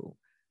true?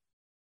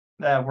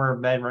 That we're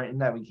bedridden,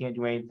 that we can't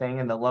do anything,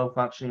 and the low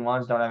functioning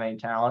ones don't have any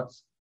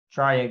talents.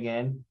 Try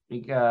again,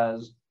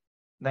 because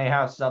they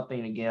have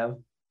something to give.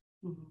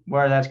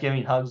 Where that's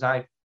giving hugs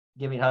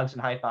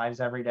and high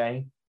fives every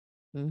day.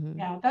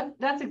 Yeah,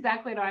 that's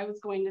exactly what I was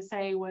going to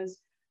say. Was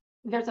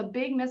there's a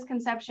big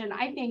misconception,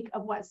 I think,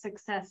 of what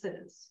success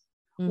is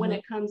when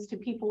it comes to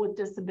people with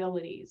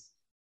disabilities.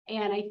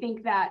 And I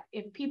think that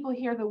if people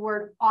hear the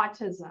word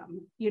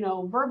autism,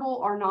 verbal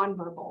or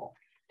nonverbal,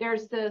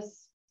 there's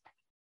this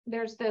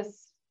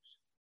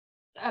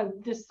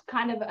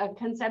kind of a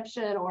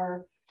conception,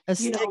 or a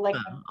stigma,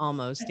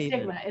 almost a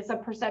stigma. It's a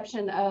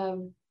perception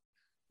of,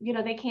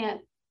 they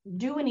can't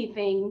do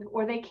anything,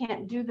 or they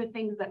can't do the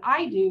things that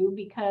I do,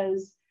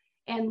 because,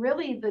 and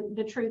really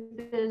the truth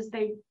is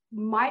they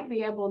might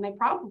be able, and they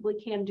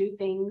probably can do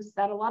things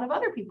that a lot of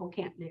other people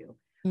can't do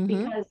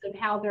because of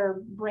how their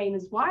brain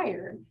is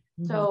wired.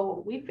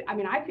 So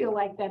I feel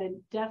like that it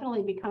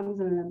definitely becomes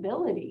an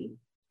ability,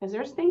 because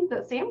there's things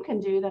that Sam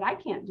can do that I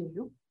can't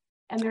do.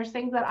 And there's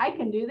things that I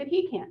can do that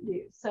he can't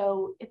do.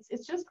 So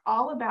it's just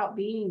all about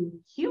being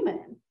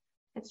human.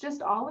 It's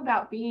just all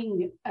about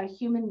being a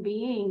human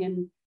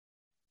being,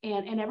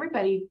 and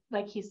everybody,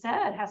 like he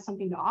said, has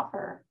something to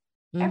offer.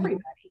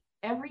 Everybody,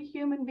 every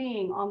human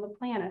being on the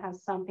planet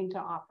has something to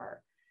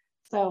offer.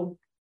 So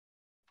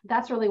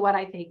that's really what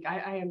I think.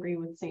 I agree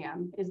with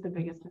Sam, is the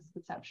biggest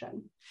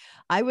misconception.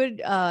 I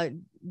would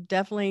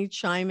definitely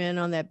chime in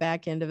on that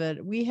back end of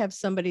it. We have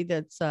somebody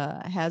that's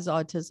has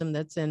autism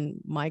that's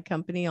in my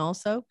company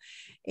also,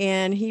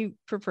 and he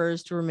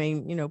prefers to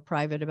remain,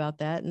 private about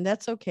that, and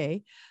that's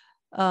okay.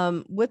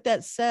 With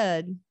that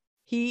said,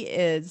 he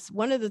is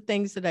one of the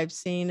things that I've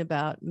seen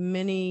about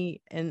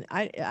many, and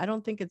I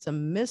don't think it's a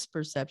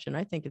misperception.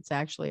 I think it's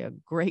actually a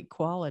great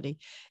quality,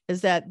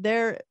 is that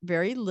they're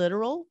very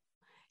literal.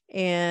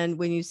 And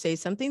when you say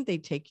something, they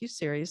take you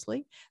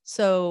seriously.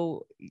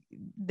 So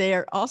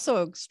they're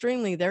also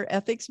extremely, their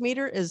ethics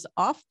meter is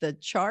off the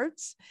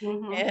charts.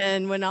 Mm-hmm.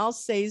 And when I'll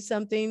say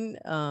something,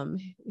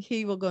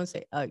 he will go and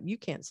say, you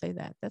can't say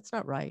that. That's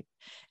not right.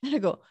 And I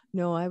go,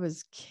 no, I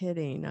was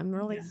kidding. I'm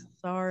really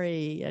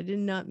sorry. I did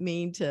not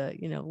mean to,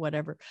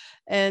 whatever.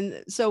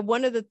 And so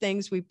one of the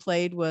things we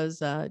played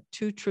was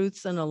 2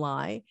 truths and a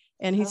lie.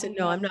 And he said,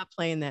 no, I'm not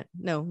playing that.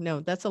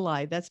 No, that's a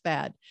lie. That's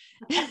bad.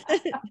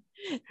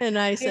 And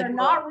I said, they're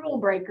not rule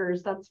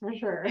breakers, that's for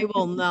sure. They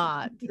will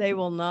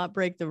not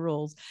break the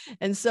rules.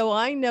 And so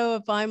I know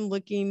if I'm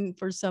looking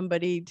for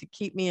somebody to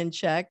keep me in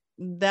check,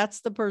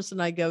 that's the person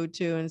I go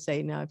to and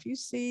say, now, if you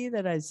see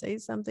that I say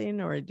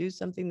something or I do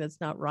something that's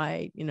not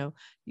right, you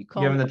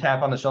call Give him the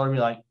tap on the shoulder and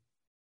be like,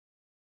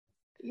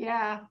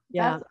 yeah.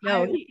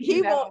 No,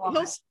 he won't,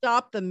 he'll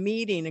stop the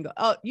meeting and go,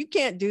 oh, you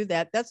can't do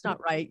that. That's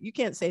not right. You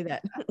can't say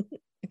that.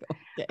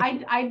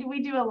 Okay.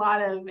 We do a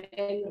lot of,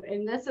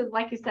 and this is,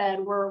 like you said,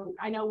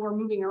 I know we're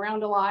moving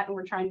around a lot and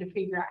we're trying to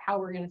figure out how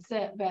we're going to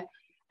sit, but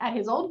at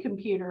his old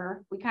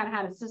computer, we kind of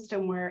had a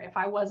system where if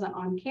I wasn't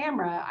on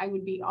camera, I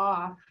would be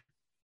off,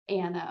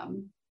 and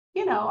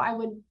I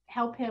would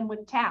help him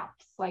with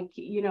taps. Like,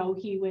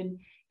 he would,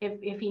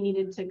 if he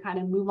needed to kind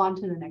of move on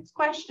to the next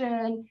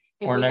question,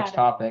 or next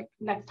topic,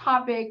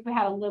 if we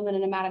had a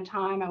limited amount of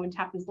time, I would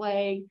tap his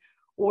leg.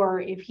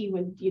 Or if he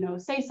would,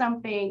 say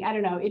something, I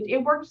don't know,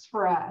 it works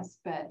for us,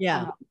 but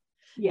yeah,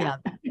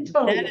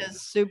 totally. That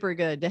is super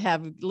good to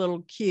have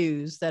little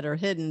cues that are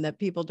hidden that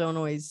people don't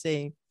always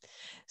see.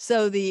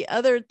 So the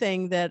other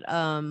thing that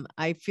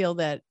I feel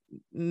that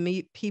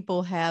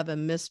people have a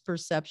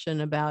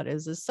misperception about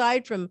is,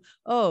 aside from,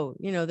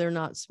 they're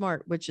not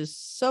smart, which is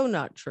so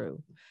not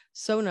true.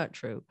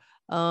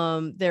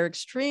 They're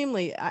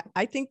extremely,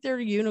 I think they're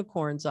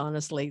unicorns,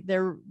 honestly.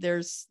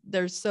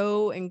 They're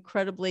so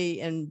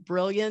incredibly and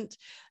brilliant.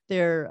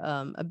 They're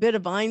a bit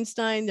of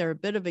Einstein, they're a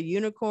bit of a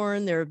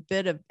unicorn, they're a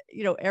bit of,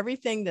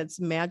 everything that's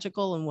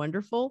magical and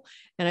wonderful.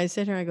 And I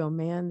sit here and I go,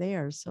 man, they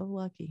are so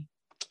lucky,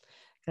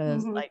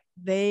 because like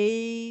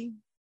they,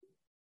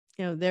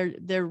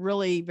 they're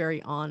really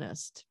very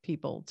honest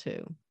people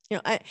too.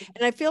 And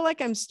I feel like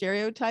I'm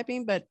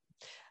stereotyping, but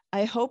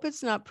I hope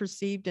it's not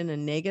perceived in a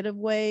negative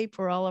way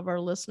for all of our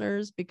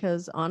listeners,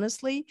 because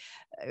honestly,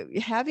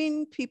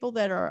 having people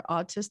that are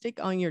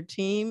autistic on your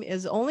team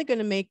is only going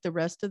to make the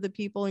rest of the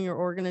people in your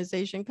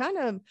organization kind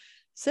of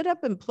sit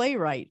up and play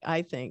right,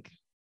 I think.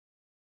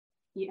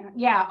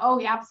 Yeah.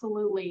 Oh,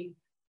 absolutely.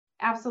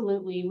 I,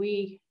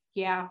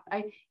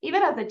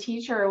 even as a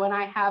teacher, when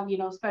I have,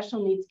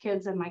 special needs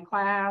kids in my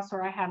class,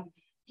 or I have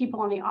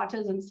people on the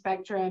autism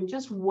spectrum,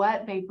 just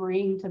what they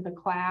bring to the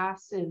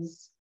class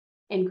is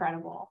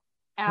incredible.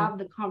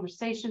 The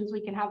conversations we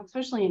can have,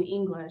 especially in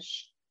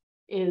English,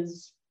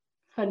 is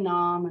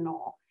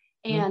phenomenal.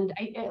 And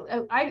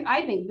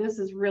I think this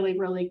is really,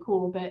 really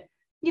cool. But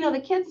the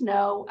kids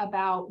know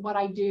about what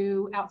I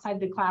do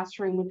outside the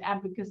classroom with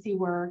advocacy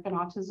work and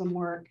autism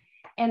work.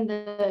 And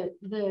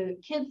the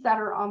kids that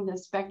are on the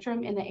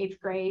spectrum in the 8th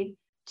grade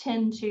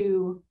tend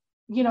to,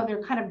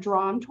 they're kind of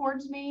drawn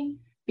towards me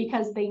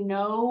because they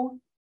know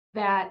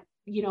that,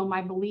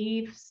 my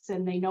beliefs,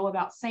 and they know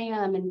about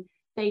Sam, and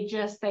they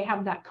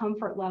have that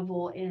comfort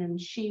level,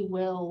 and she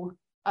will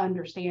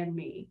understand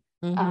me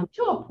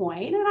to a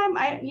point.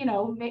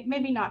 And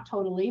maybe not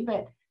totally,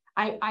 but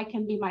I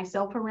can be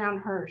myself around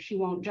her. She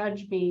won't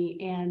judge me.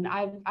 And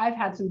I've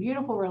had some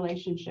beautiful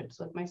relationships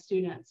with my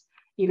students,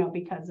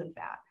 because of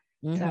that.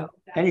 So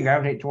and you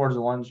gravitate towards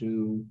the ones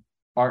who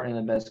aren't in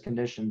the best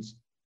conditions.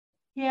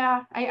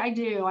 Yeah, I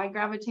do. I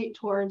gravitate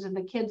towards, and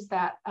the kids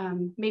that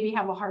maybe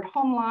have a hard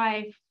home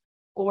life,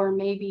 or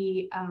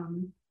maybe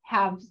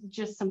have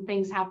just some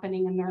things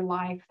happening in their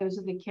life. Those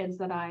are the kids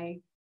that I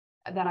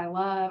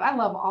love. I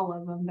love all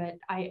of them, but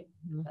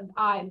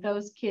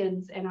those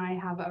kids and I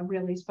have a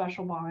really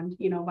special bond,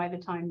 by the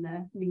time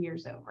the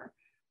year's over.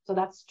 So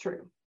that's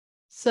true.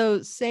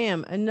 So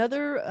Sam,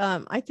 another,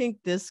 I think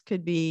this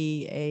could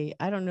be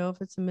I don't know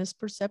if it's a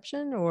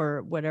misperception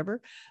or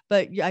whatever,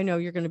 but I know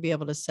you're going to be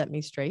able to set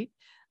me straight,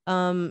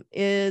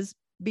 is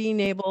being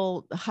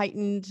able,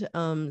 heightened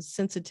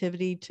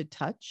sensitivity to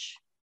touch,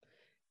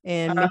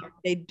 and maybe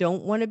they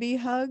don't want to be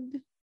hugged.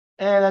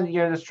 And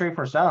that's true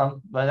for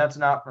some, but that's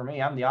not for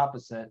me. I'm the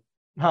opposite.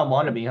 I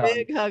want to be hugged.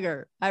 Big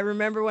hugger. I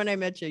remember when I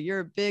met you, you're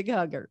a big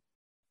hugger.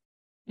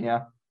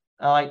 Yeah,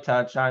 I like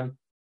touch.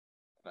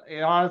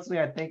 Honestly,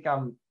 I think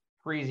I'm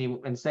crazy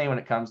insane when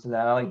it comes to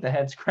that. I like the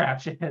head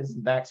scratches,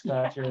 back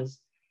scratches.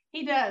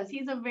 He does.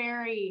 He's a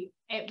very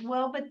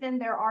but then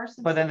there are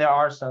some. But then there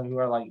are some who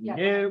are like,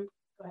 nope.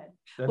 Go ahead.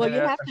 Well, you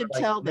have to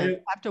tell them. You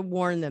have to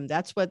warn them.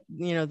 That's what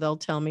they'll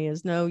tell me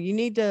is, no, you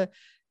need to,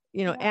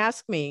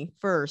 ask me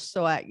first,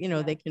 so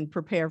they can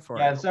prepare for it.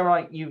 Yeah, and some are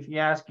like, you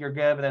ask, you're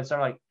good, but then some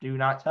are like, do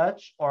not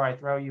touch, or I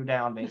throw you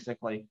down,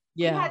 basically.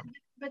 Yeah.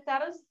 But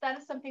that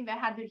is something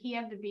that he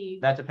had to be.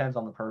 That depends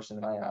on the person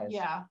in my eyes.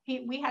 Yeah,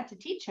 we had to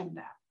teach him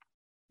that.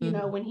 You Mm-hmm.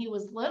 know, when he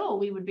was little,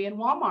 we would be in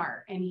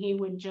Walmart and he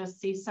would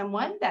just see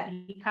someone that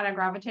he kind of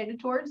gravitated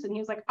towards, and he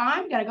was like,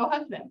 I'm gonna go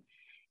hug them.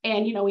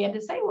 And you know, we had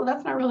to say, well,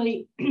 that's not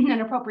really an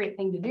appropriate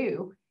thing to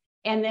do.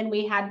 And then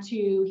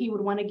he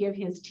would want to give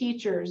his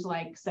teachers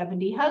like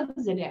 70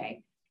 hugs a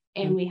day.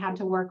 And we had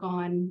to work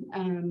on,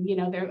 you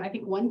know, I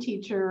think one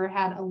teacher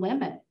had a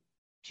limit.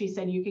 She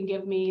said, you can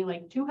give me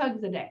like 2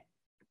 hugs a day.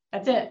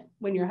 That's it.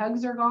 When your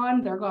hugs are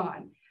gone, they're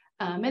gone.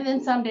 And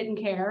then some didn't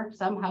care.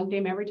 Some hugged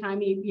him every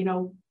time he, you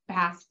know,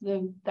 passed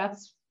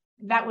that's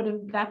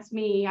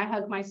me. I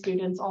hug my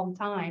students all the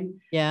time.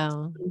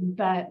 Yeah.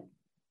 But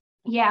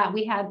yeah,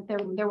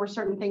 there were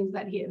certain things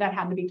that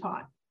had to be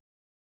taught.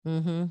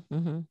 Mm-hmm.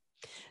 Mm-hmm.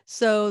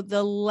 So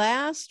the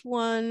last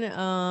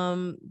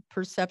one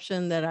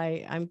perception that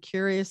I'm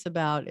curious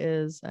about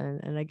is,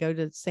 and I go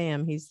to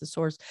Sam, he's the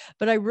source,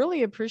 but I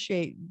really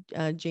appreciate,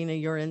 Gina,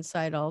 your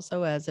insight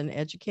also as an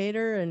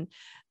educator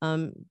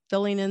and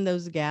filling in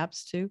those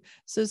gaps too.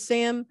 So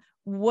Sam,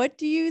 what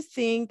do you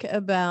think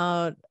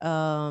about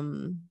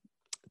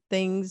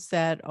things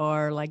that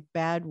are like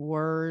bad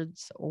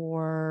words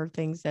or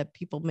things that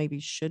people maybe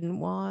shouldn't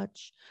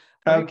watch?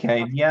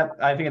 Okay, yep,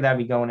 I figured that'd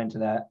be going into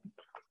that.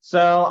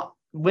 So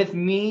with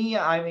me,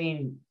 I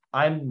mean,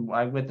 I'm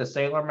with the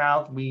sailor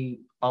mouth.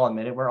 I'll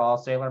admit it, we're all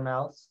sailor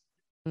mouths.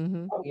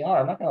 Mm-hmm. Oh, we are.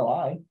 I'm not gonna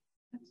lie.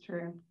 That's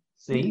true.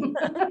 See,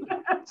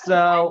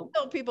 so I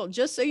tell people,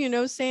 just so you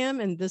know, Sam,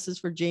 and this is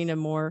for Gina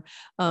more.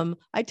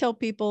 I tell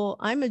people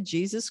I'm a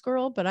Jesus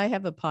girl, but I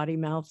have a potty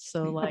mouth.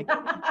 So like,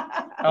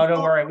 oh,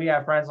 don't worry, we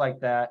have friends like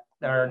that.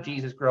 That are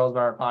Jesus girls,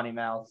 but are potty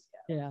mouths.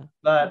 yeah.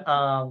 But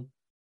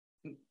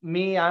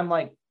me, I'm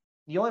like,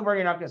 the only word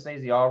you're not gonna say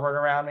is the R word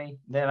around me.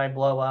 Then I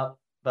blow up.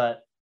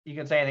 But you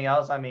can say anything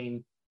else. I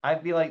mean, I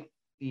feel like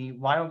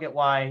I don't get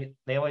why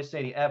they always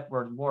say the F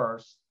word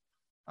worse.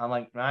 I'm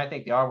like, man, I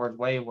think the R word's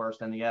way worse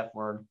than the F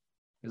word.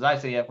 Because I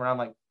say the F word, I'm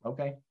like,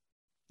 okay.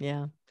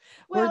 Yeah.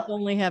 Well, words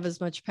only have as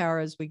much power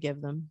as we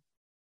give them.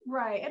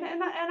 Right. And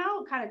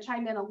I'll kind of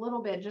chime in a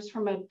little bit just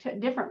from a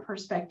different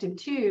perspective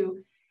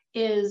too,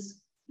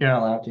 is You're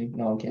not allowed to.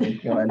 No, I'm kidding.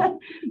 Go ahead.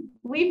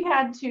 We've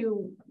had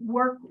to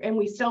work, and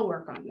we still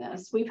work on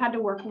this. We've had to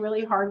work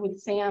really hard with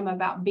Sam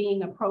about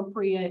being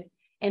appropriate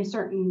in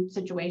certain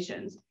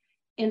situations.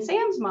 In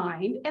Sam's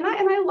mind, and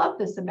I love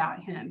this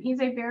about him, he's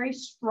a very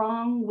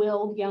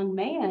strong-willed young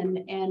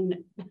man, and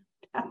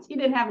he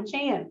didn't have a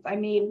chance. I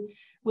mean,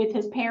 with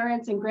his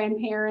parents and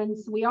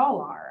grandparents, we all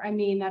are. I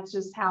mean, that's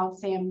just how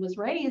Sam was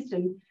raised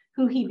and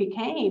who he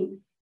became.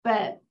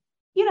 But,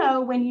 you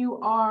know, when you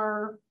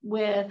are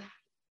with,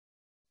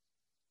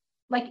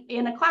 like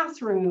in a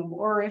classroom,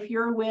 or if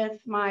you're with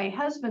my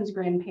husband's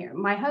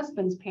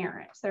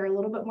parents, they're a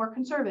little bit more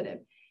conservative,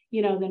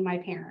 you know, than my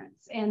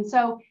parents. And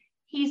so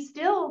he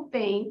still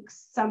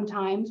thinks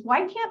sometimes,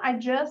 why can't I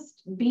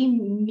just be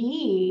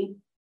me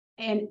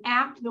and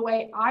act the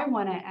way I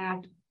want to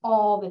act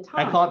all the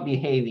time? I call it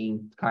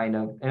behaving, kind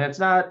of. And it's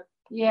not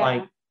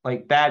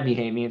like bad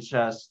behaving, it's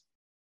just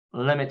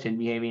limited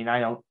behaving.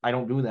 I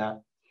don't do that.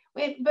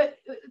 But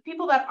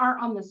people that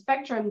aren't on the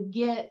spectrum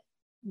get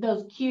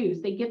those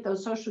cues. They get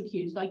those social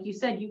cues. Like you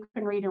said, you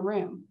can read a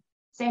room.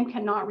 Sam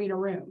cannot read a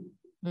room.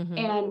 Mm-hmm.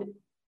 And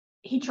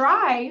he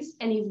tries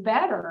and he's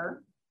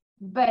better,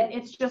 but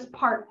it's just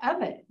part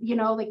of it. You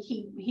know, like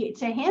he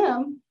to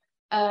him,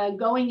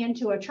 going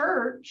into a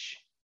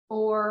church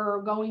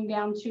or going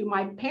down to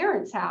my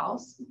parents'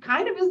 house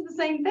kind of is the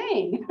same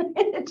thing.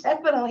 It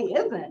definitely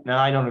isn't. No,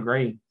 I don't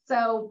agree.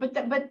 So, but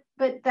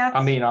that's,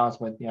 I'm being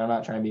honest with you. I'm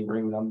not trying to be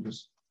rude. I'm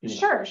just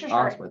sure.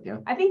 honest with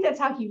you. I think that's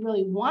how he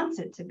really wants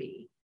it to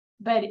be,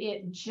 but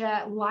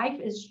life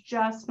is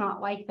just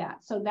not like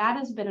that. So that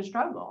has been a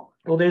struggle.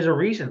 Well, there's a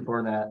reason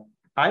for that.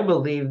 I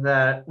believe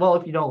that, well,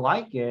 if you don't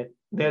like it,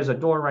 there's a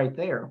door right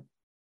there.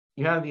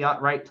 You have the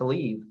right to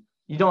leave.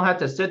 You don't have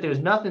to sit. There's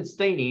nothing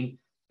stating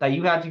that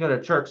you have to go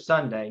to church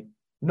Sunday.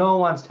 No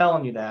one's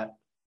telling you that.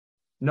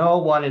 No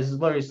one is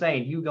literally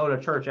saying you go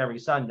to church every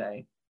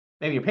Sunday.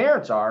 Maybe your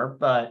parents are,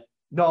 but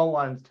no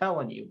one's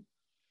telling you.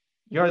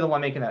 You're the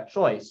one making that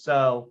choice.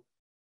 So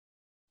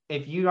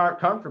if you aren't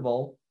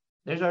comfortable,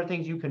 there's other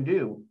things you can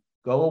do.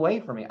 Go away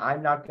from me.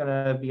 I'm not going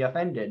to be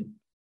offended.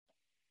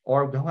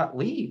 Or go out,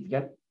 leave.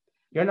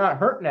 You're not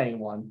hurting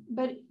anyone.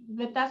 But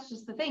that's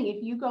just the thing.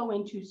 If you go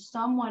into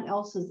someone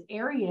else's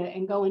area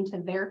and go into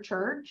their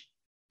church,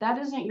 that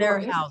isn't their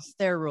house,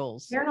 their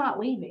rules. They're not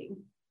leaving.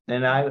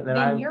 Then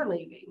you're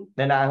leaving.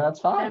 That's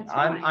fine. That's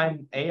fine.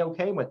 I'm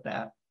a-okay with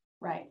that.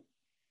 Right.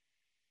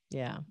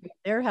 Yeah,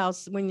 their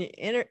house.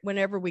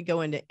 Whenever we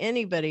go into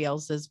anybody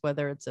else's,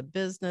 whether it's a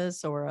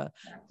business or a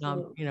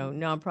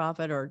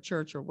nonprofit or a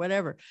church or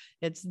whatever,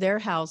 it's their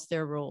house,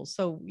 their rules.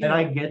 So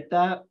I get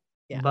that.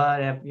 Yeah.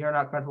 But if you're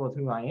not comfortable with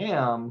who I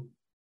am,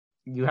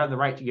 you have the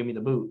right to give me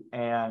the boot,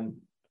 and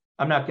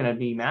I'm not going to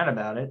be mad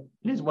about it.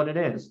 It is what it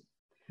is.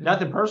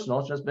 Nothing personal.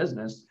 It's just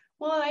business.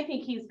 Well, I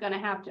think he's going to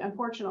have to.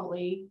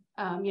 Unfortunately,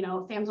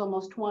 Sam's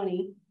almost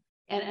 20.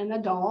 an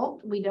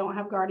adult. We don't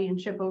have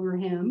guardianship over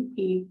him.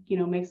 He,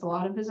 makes a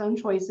lot of his own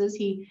choices.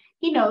 He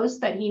knows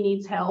that he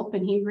needs help,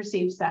 and he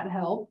receives that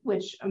help,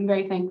 which I'm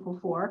very thankful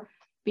for,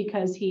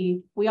 because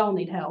we all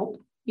need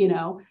help,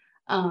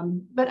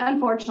 but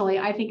unfortunately,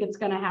 I think it's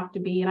going to have to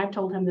be, and I've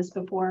told him this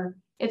before,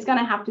 it's going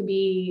to have to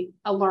be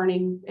a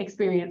learning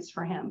experience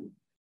for him.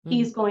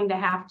 He's going to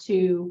have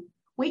to,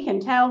 we can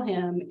tell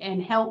him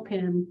and help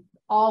him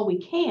all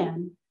we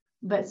can,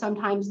 but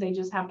sometimes they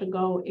just have to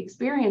go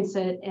experience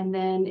it. And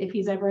then if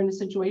he's ever in a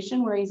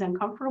situation where he's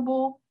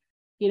uncomfortable,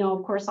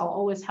 of course, I'll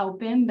always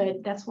help him,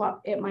 but that's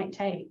what it might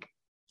take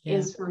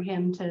is for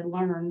him to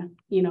learn,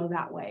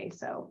 that way.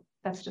 So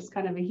that's just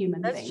kind of a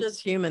human thing. That's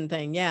just human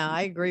thing. Yeah,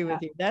 I agree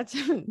with you. That's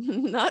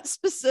not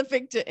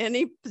specific to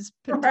any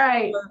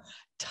particular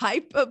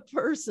type of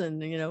person,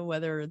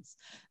 whether it's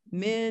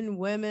men,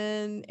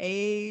 women,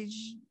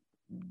 age,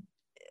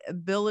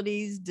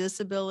 abilities,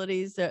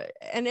 disabilities,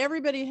 and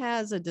everybody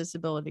has a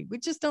disability. We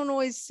just don't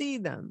always see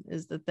them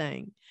is the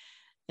thing.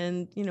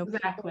 And,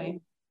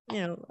 exactly.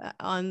 People,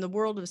 on the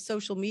world of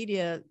social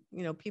media,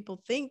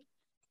 people think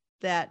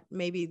that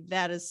maybe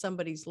that is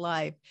somebody's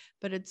life,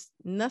 but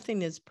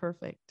nothing is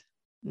perfect.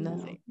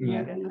 Nothing.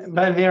 Yeah.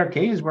 But there are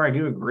cases where I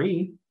do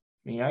agree.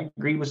 I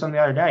agreed with something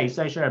the other day. He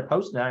said I should have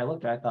posted it. I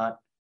looked at it, I thought,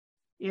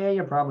 yeah,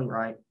 you're probably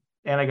right.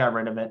 And I got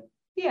rid of it.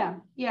 Yeah.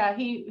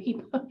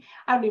 He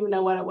I don't even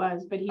know what it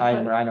was, but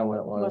I know what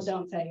it was. Well,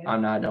 don't say it.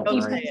 I'm not,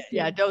 don't say it.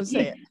 Yeah, don't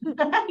say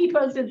it. He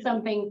posted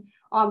something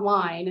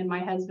online, and my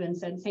husband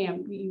said,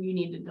 Sam, you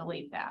need to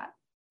delete that.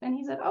 And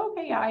he said,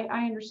 okay, yeah,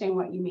 I understand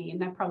what you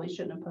mean. I probably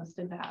shouldn't have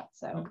posted that.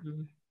 So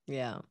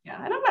yeah.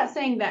 And I'm not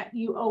saying that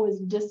you always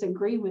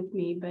disagree with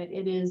me, but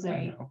it is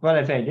but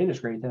if I did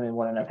disagree with him, it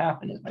wouldn't have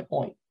happened, is my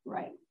point.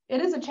 Right.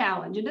 It is a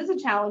challenge. It is a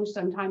challenge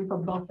sometimes for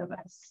both of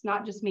us,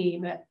 not just me,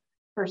 but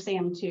for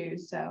Sam too.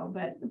 So,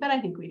 but I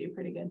think we do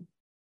pretty good.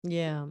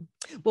 Yeah.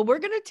 Well, we're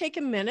going to take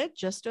a minute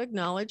just to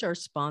acknowledge our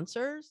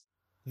sponsors.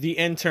 The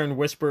Intern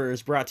Whisperer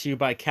is brought to you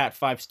by Cat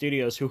 5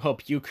 Studios, who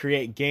help you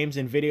create games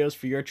and videos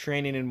for your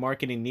training and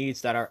marketing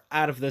needs that are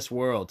out of this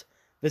world.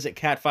 Visit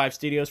Cat 5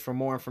 Studios for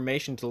more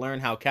information to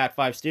learn how Cat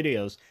 5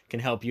 Studios can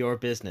help your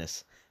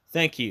business.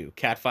 Thank you,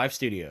 Cat 5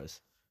 Studios.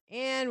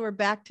 And we're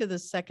back to the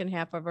second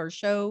half of our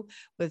show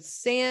with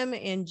Sam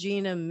and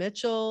Gina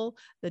Mitchell,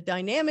 the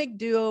dynamic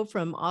duo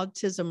from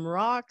Autism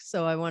Rocks.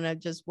 So I want to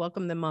just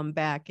welcome them on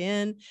back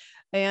in.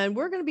 And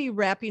we're going to be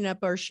wrapping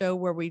up our show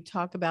where we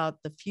talk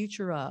about the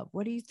future of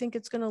what do you think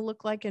it's going to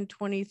look like in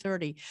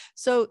 2030?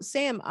 So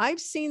Sam, I've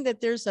seen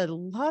that there's a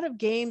lot of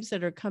games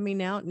that are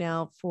coming out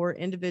now for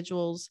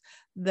individuals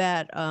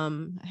that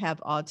have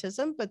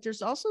autism, but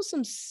there's also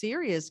some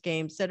serious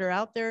games that are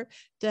out there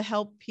to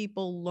help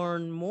people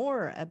learn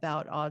more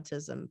about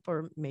autism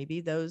for maybe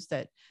those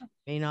that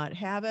may not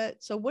have it.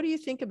 So what do you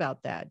think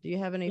about that? Do you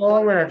have any? Well,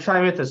 I'm going to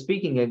chime with the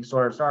speaking gig,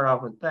 sort of start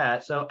off with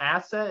that. So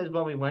ASSA is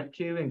what we went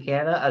to in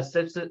Canada,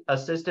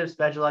 Assistive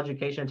Special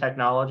Education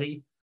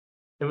Technology.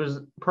 It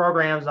was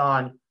programs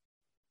on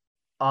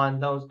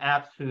those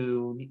apps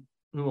who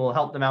will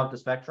help them out the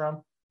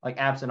spectrum, like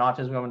apps and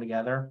autism going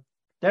together.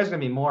 There's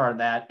going to be more of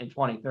that in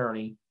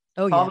 2030.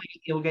 Oh, probably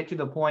it'll get to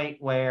the point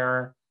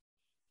where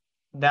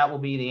that will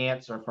be the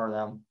answer for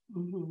them.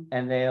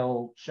 And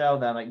they'll show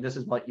them, like, this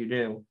is what you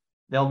do.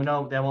 They'll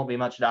know there won't be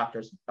much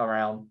doctors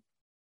around.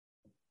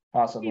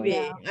 Possibly.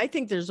 Maybe. I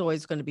think there's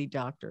always going to be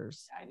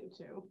doctors. I do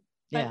too.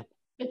 Yeah.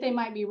 But they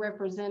might be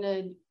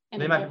represented.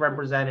 They might be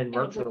represented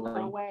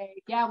virtually. Way.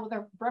 Yeah, well,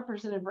 they're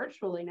represented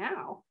virtually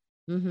now.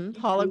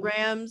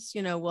 Holograms,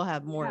 we'll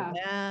have more of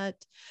that,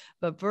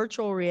 but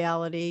virtual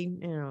reality,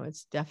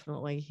 it's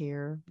definitely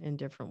here in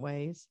different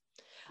ways.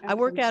 Absolutely. I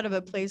work out of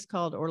a place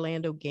called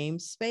Orlando Game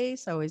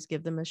Space. I always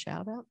give them a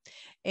shout out.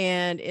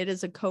 And it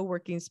is a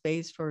co-working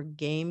space for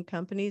game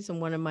companies.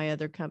 And one of my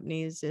other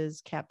companies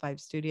is Cat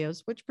 5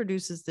 Studios, which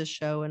produces this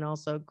show and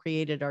also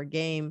created our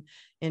game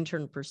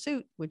Intern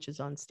Pursuit, which is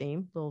on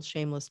Steam, little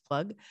shameless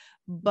plug.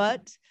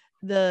 But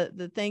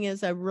the thing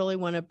is, I really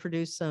want to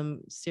produce some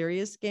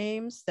serious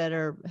games that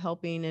are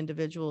helping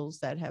individuals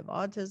that have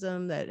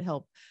autism, that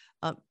help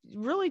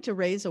really to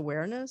raise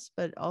awareness,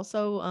 but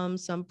also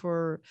some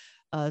for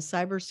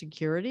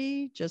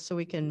cybersecurity, just so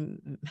we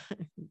can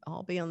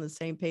all be on the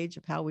same page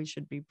of how we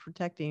should be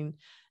protecting,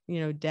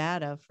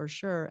 data for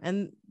sure.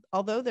 And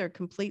although they're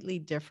completely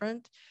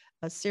different,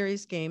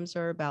 serious games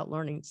are about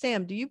learning.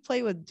 Sam, do you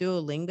play with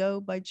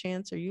Duolingo by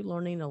chance? Are you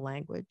learning a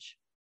language?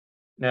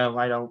 No,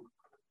 I don't.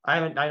 I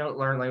don't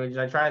learn languages.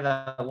 I tried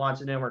that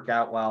once, it didn't work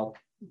out well.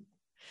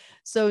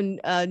 So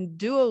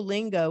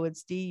Duolingo,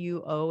 it's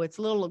D-U-O, it's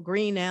a little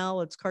green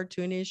owl, it's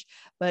cartoonish,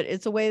 but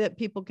it's a way that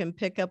people can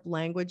pick up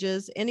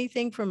languages,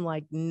 anything from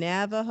like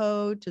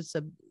Navajo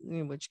to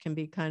which can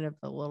be kind of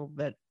a little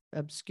bit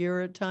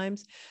obscure at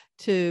times,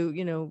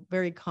 to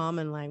very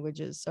common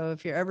languages. So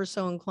if you're ever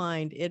so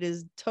inclined, it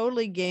is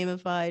totally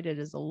gamified. It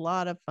is a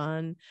lot of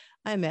fun.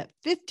 I'm at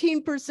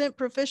 15%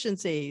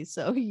 proficiency,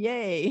 so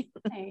yay.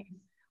 Hey.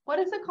 What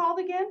is it called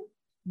again?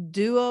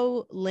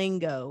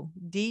 Duolingo,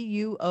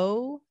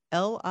 D-U-O-L-I-N-G-O.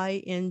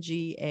 Linga.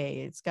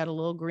 It's got a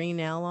little green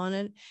L on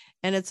it,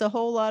 and it's a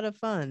whole lot of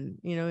fun,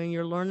 and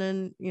you're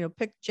learning,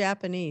 pick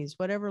Japanese,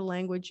 whatever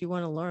language you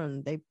want to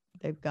learn.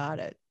 They've got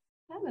it.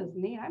 That is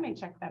neat. I may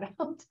check that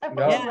out.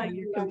 Yeah,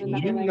 you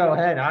can go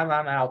ahead. I'm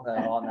out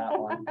on that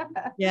one.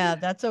 Yeah,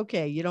 that's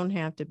okay. You don't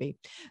have to be.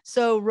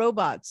 So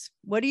robots,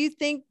 what do you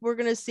think we're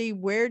going to see?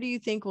 Where do you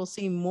think we'll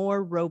see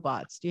more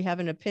robots? Do you have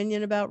an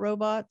opinion about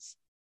robots?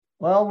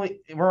 Well,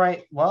 we're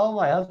right. Well,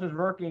 my husband's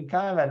working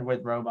kind of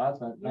with robots.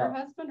 But, your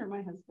husband or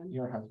my husband?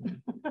 Your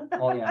husband.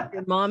 Oh, yeah.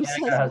 Your mom's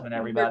husband,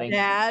 everybody. Your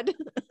dad.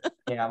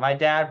 Yeah, my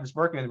dad was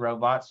working with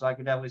robots, so I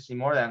could definitely see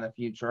more of that in the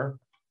future.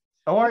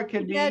 Or it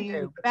could be.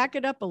 Back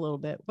it up a little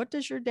bit. What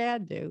does your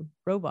dad do?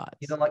 Robots.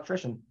 He's an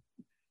electrician.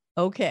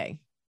 Okay.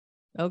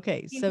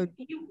 So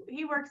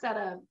he works at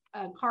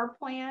a car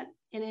plant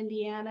in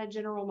Indiana,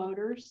 General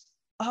Motors.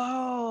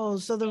 Oh,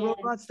 so the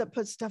robots that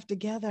put stuff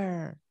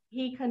together.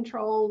 He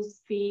controls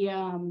the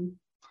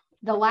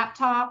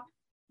laptop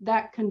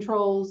that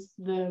controls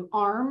the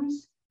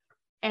arms.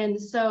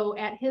 And so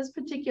at his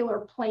particular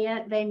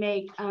plant, they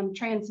make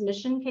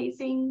transmission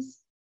casings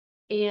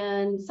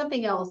and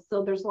something else.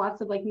 So there's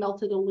lots of like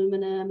melted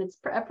aluminum. It's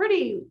a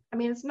pretty,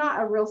 it's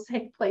not a real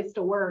safe place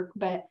to work,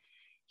 but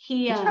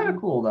it's kind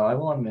of cool though, I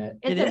will admit.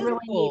 It's a really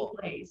neat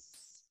place.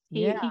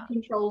 He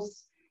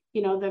controls,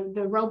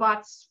 the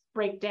robots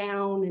break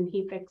down and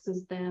he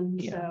fixes them.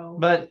 Yeah. So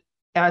but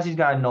as he's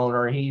gotten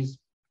older, he's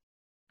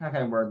how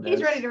can I word this?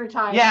 He's ready to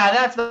retire. Yeah,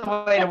 that's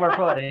the way to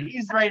put it.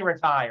 He's ready to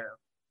retire.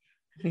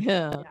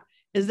 Yeah.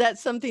 Is that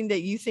something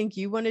that you think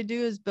you want to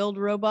do, is build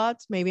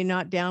robots? Maybe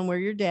not down where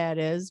your dad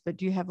is, but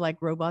do you have like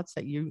robots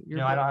that you're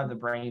No, I don't have the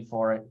brain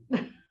for it.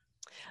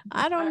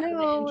 I don't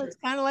know. It's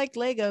kind of like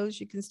Legos.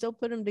 You can still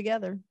put them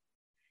together.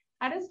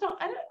 I just don't.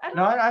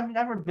 No, I've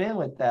never been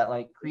with that,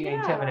 like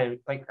creativity. Yeah.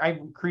 Like I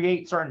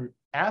create certain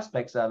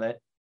aspects of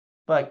it,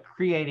 but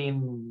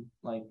creating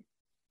like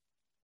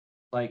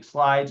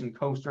slides and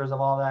coasters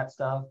of all that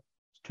stuff,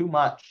 too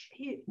much.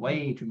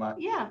 Way too much.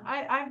 Yeah,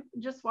 I'm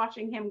just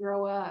watching him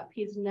grow up.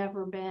 He's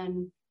never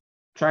been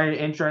trying to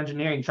enter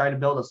engineering, trying to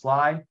build a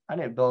slide. I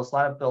didn't build a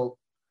slide.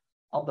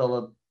 I'll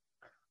build a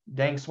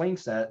dang swing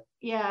set.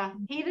 Yeah,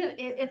 he did.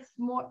 It's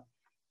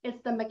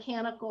the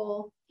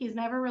mechanical. He's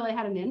never really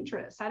had an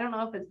interest. I don't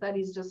know if it's that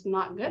he's just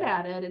not good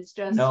at it. It's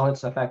just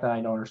it's the fact that I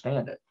don't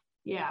understand it.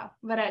 Yeah,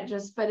 but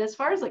as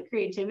far as like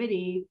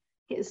creativity,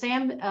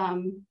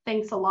 Sam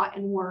thinks a lot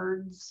in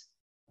words.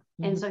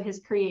 And so his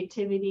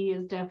creativity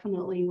is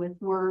definitely with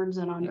words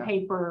and on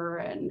paper,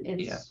 and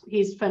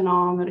he's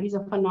phenomenal. He's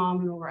a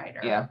phenomenal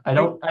writer. Yeah, I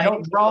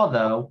don't draw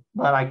though,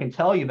 but I can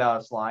tell you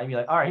about a slide. Be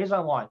like, all right, here's what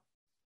I want.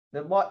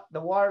 The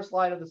water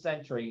slide of the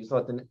century.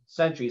 So the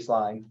century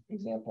slide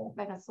example.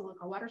 Like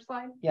a water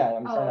slide. Yeah,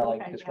 I'm trying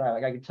to describe.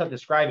 Like I can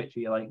describe it to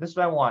you. Like this is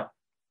what I want.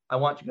 I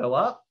want to go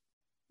up,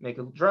 make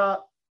a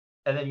drop,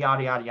 and then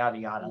yada yada yada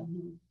yada.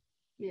 Mm-hmm.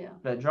 Yeah.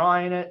 But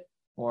drawing it,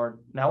 or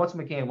now what's the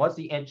mechanic? What's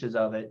the inches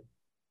of it?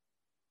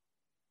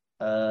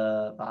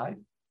 5.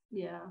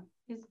 Yeah,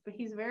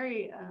 he's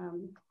very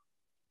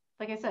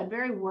like I said,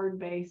 very word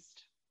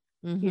based.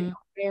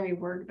 Very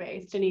word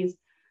based, and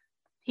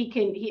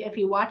if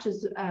he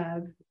watches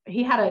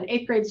he had an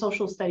 8th grade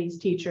social studies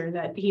teacher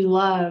that he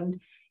loved,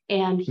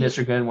 and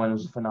Mr. Goodwin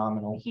was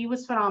phenomenal. He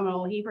was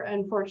phenomenal. He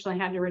unfortunately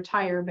had to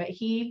retire,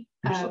 but you're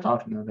still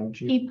talking about, don't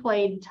you? He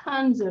played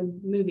tons of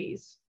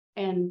movies,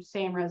 and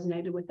Sam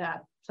resonated with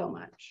that so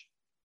much.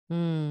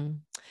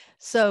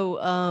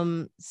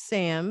 So,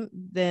 Sam,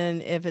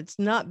 then if it's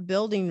not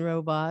building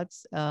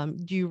robots,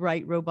 do you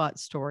write robot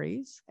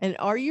stories? And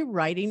are you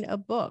writing a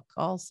book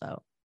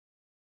also?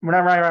 We're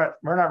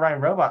not writing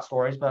robot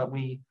stories, but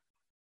we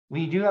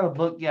do have a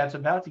book. Yeah, it's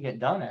about to get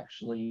done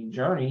actually.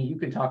 Journey. You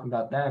could talk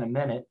about that in a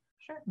minute.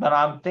 Sure. But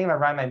I'm thinking about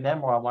writing my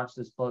memoir once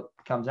this book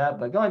comes out.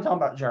 But go ahead and talk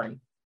about Journey.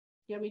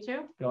 You want me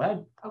to? Go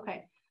ahead.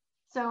 Okay.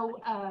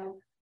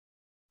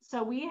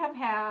 So we have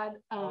had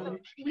I've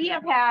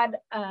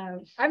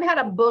had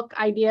a book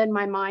idea in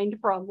my mind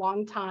for a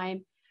long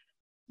time,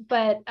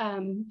 but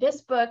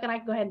this book, and I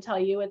can go ahead and tell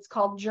you, it's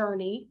called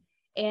Journey,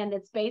 and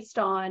it's based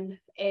on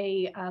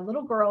a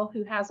little girl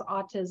who has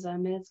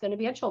autism, and it's going to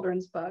be a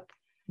children's book.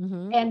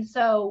 And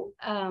so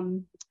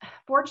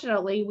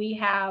fortunately we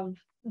have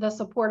the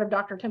support of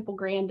Dr. Temple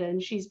Grandin.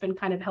 She's been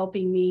kind of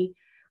helping me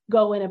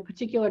go in a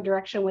particular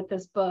direction with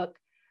this book.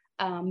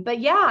 But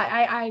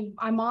yeah,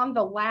 I'm on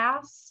the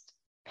last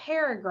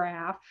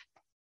paragraph,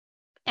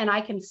 and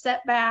I can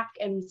step back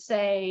and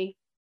say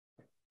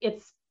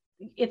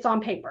it's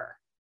on paper.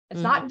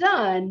 It's not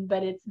done,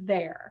 but it's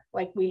there.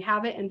 Like we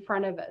have it in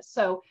front of us.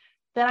 So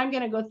then I'm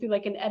going to go through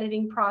like an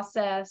editing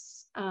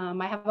process.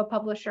 I have a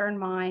publisher in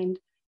mind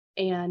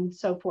and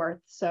so forth.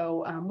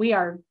 So we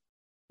are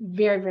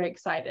very, very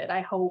excited.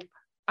 I hope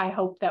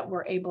that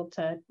we're able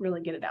to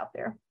really get it out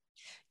there.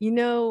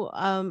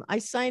 I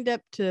signed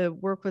up to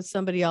work with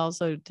somebody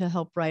also to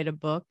help write a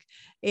book.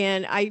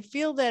 And I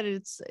feel that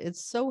it's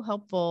so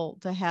helpful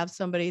to have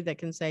somebody that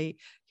can say,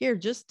 here,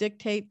 just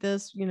dictate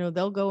this,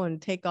 they'll go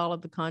and take all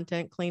of the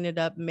content, clean it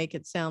up, and make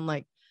it sound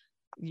like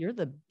you're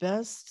the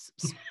best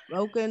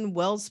spoken,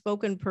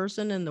 well-spoken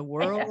person in the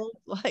world.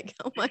 Like,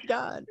 oh my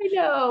God. I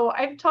know.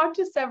 I've talked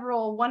to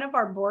one of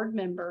our board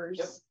members.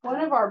 Yep.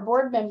 One of our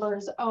board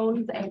members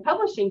owns a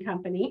publishing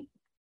company.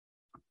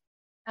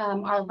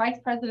 Our vice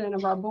president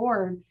of our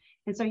board.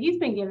 And so he's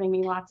been giving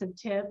me lots of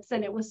tips.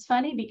 And it was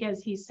funny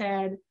because he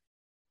said,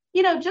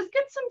 just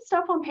get some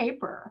stuff on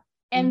paper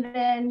and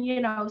then,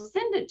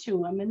 send it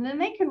to them, and then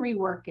they can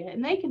rework it,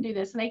 and they can do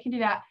this and they can do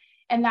that.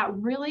 And that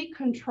really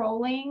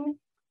controlling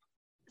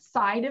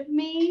side of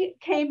me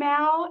came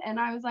out, and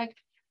I was like,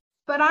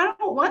 but I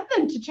don't want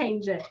them to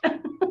change it.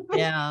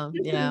 Yeah.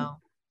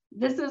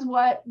 This is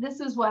what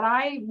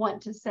I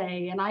want to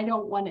say, and I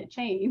don't want it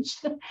changed.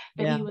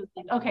 But he was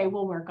like, okay,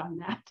 we'll work on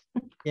that.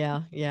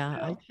 Yeah,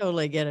 I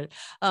totally get it.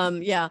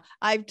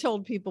 I've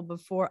told people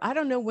before, I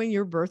don't know when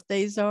your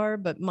birthdays are,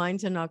 but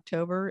mine's in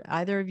October.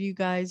 Either of you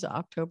guys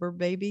October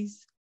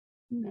babies?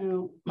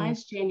 No,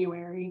 mine's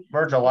January.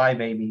 We're July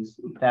babies.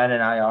 Dad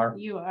and I are.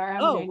 You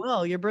are.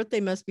 Well, your birthday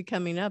must be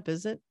coming up,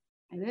 is it?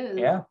 It is.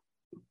 Yeah.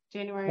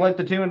 January. Like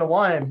the 2 and the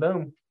 1 and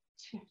boom.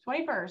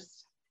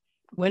 21st.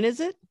 When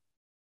is it?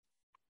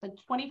 The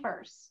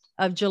 21st.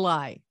 Of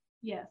July.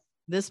 Yes.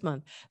 This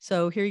month.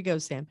 So here you go,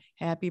 Sam.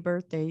 Happy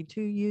birthday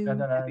to you.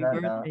 Happy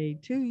birthday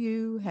to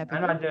you. Happy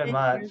I'm not doing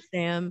much.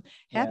 Sam.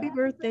 Happy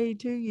birthday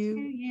to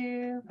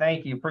you.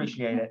 Thank you.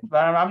 Appreciate it.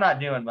 But I'm not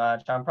doing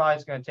much. I'm probably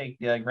just going to take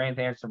the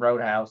grandparents to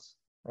Roadhouse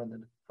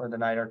for the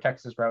night, or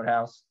Texas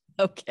Roadhouse.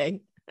 Okay.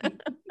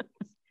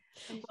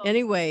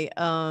 Anyway,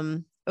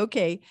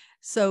 okay.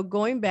 So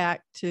going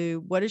back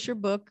to, what is your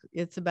book?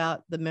 It's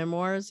about the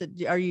memoirs.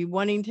 Are you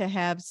wanting to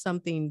have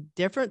something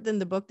different than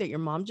the book that your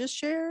mom just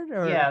shared?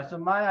 Or? Yeah. So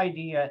my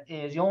idea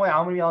is, the only way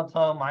I'm going to be able to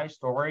tell my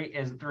story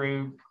is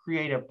through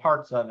creative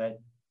parts of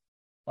it.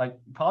 Like,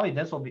 probably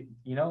this will be,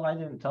 I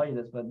didn't tell you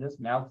this, but this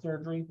mouth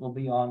surgery will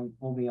be on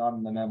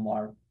the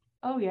memoir.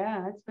 Oh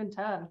yeah. It's been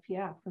tough.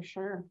 Yeah, for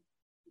sure.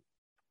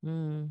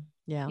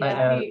 Yeah.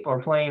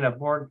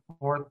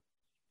 Or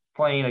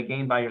playing a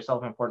game by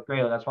yourself in 4th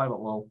grade. That's probably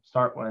what we'll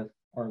start with,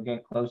 or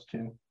get close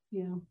to.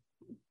 Yeah.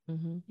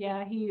 Mm-hmm.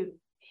 Yeah.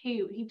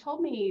 He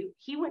told me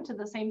he went to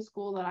the same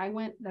school that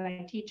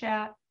I teach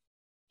at.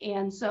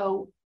 And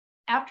so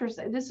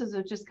this is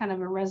just kind of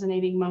a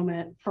resonating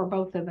moment for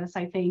both of us,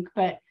 I think.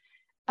 But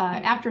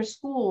after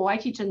school, I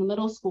teach in the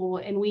middle school,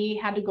 and we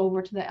had to go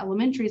over to the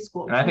elementary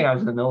school. And I think I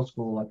was in the middle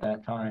school at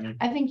that time.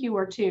 I think you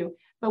were too.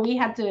 But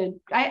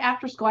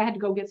after school, I had to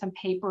go get some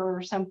paper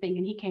or something,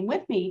 and he came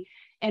with me.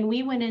 And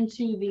we went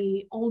into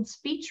the old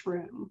speech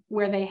room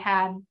where they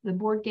had the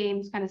board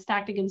games kind of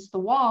stacked against the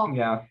wall.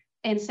 Yeah.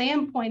 And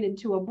Sam pointed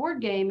to a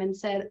board game and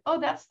said, oh,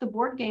 that's the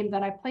board game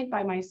that I played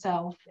by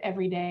myself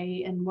every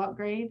day. In what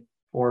grade?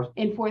 4th.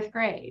 In 4th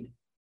grade.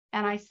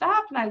 And I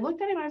stopped and I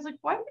looked at him and I was like,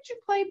 why would you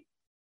play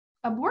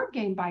a board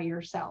game by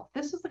yourself?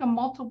 This is like a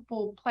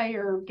multiple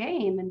player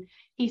game. And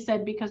he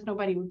said, because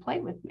nobody would play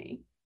with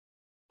me.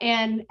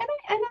 And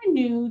I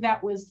knew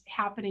that was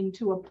happening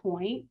to a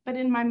point, but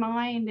in my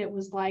mind, it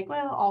was like,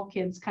 well, all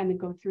kids kind of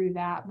go through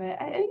that.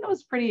 But I think it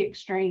was pretty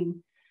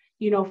extreme,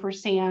 for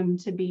Sam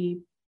to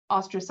be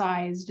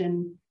ostracized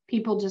and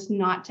people just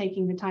not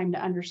taking the time to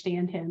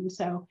understand him.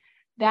 So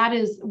that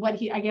is what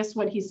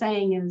he's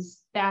saying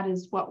is that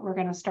is what we're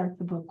going to start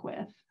the book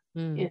with,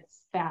 is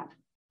that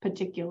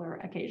particular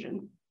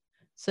occasion.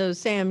 So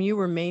Sam, you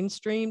were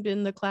mainstreamed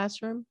in the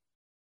classroom?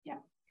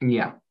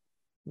 Yeah.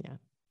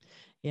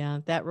 Yeah,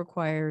 that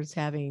requires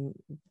having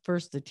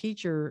first the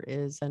teacher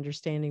is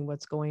understanding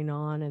what's going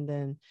on, and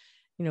then,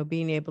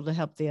 being able to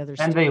help the other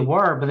And they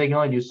were, but they can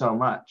only do so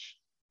much.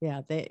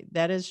 Yeah,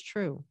 that is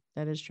true.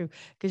 That is true.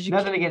 Because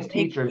nothing against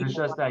teachers, it's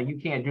just that you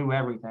can't do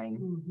everything.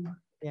 Mm-hmm.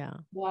 Yeah.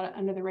 A lot of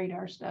under the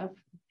radar stuff.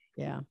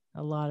 Yeah,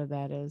 a lot of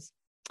that is.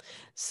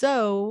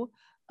 So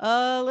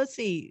let's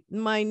see.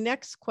 My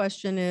next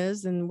question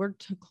is, and we're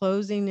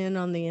closing in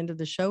on the end of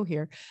the show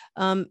here.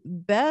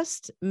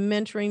 Best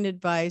mentoring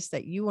advice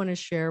that you want to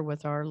share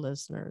with our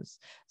listeners.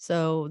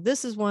 So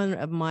this is one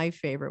of my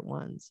favorite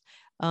ones.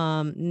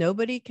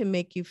 Nobody can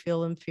make you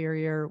feel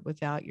inferior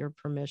without your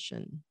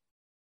permission.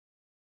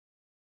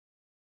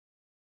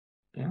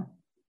 Yeah.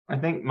 I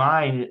think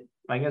my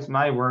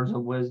words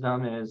of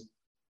wisdom is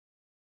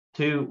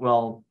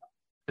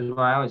is what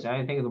I always say.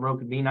 I think if the world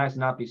could be nice and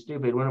not be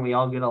stupid, wouldn't we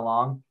all get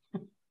along?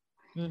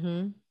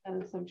 Mm-hmm.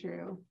 That is so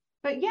true.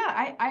 But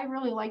yeah, I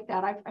really like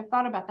that. I've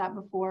thought about that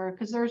before,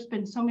 because there's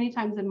been so many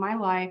times in my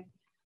life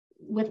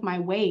with my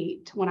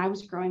weight when I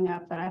was growing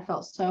up that I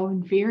felt so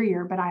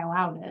inferior, but I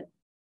allowed it.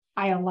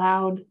 I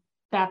allowed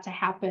that to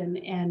happen.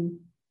 And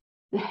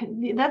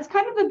that's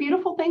kind of the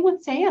beautiful thing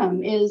with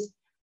Sam is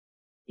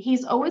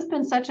he's always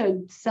been such a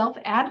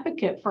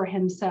self-advocate for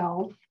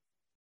himself.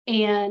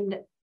 And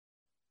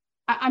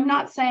I'm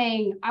not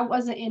saying I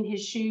wasn't in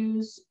his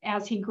shoes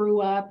as he grew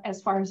up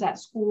as far as at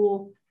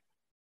school,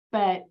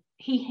 but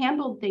he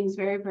handled things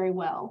very, very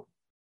well.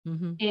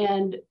 Mm-hmm.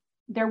 And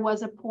there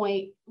was a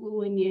point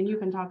and you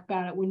can talk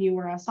about it, when you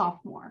were a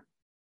sophomore,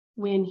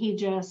 when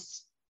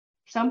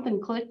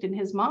something clicked in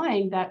his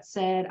mind that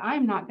said,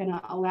 I'm not going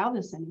to allow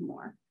this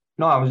anymore.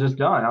 No, I was just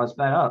done. I was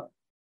fed up.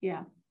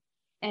 Yeah.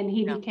 And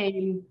he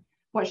became,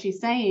 what she's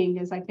saying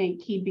is, I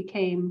think he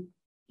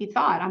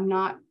thought, I'm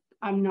not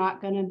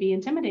going to be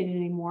intimidated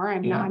anymore.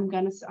 I'm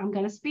going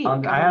to speak.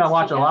 I had to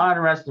watch a lot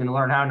of wrestling to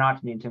learn how not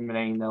to be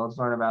intimidating, though. Let's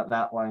learn about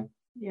that way.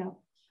 Yeah.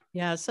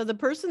 Yeah. So the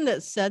person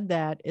that said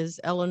that is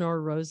Eleanor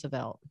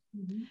Roosevelt.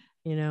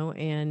 You know,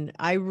 and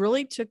I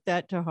really took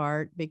that to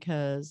heart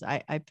because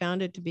I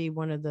found it to be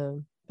one of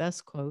the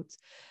best quotes,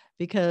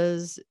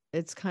 because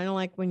it's kind of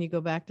like when you go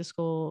back to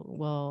school,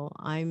 well,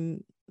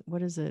 I'm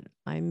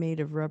made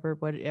of rubber.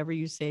 Whatever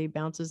you say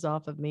bounces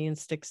off of me and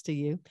sticks to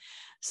you.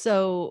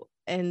 So,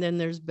 and then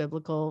there's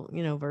biblical,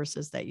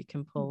 verses that you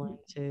can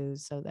pull into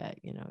so that,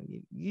 you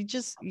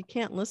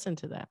can't listen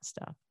to that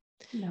stuff.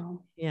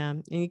 No. Yeah.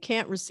 And you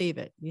can't receive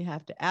it. You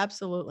have to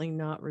absolutely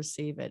not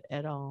receive it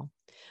at all.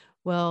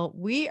 Well,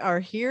 we are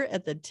here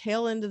at the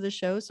tail end of the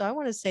show. So I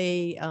want to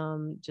say,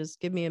 just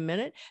give me a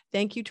minute.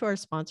 Thank you to our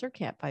sponsor,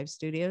 Cat 5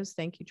 Studios.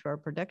 Thank you to our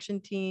production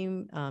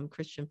team,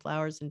 Christian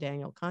Flowers and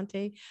Daniel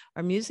Conte.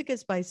 Our music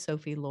is by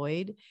Sophie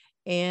Lloyd.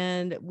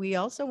 And we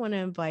also want to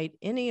invite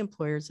any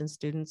employers and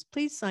students,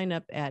 please sign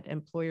up at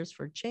Employers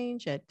for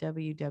Change at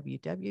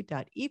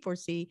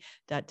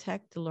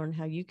www.e4c.tech to learn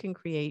how you can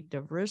create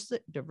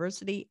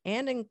diversity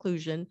and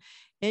inclusion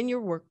in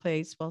your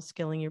workplace while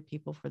skilling your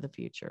people for the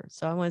future.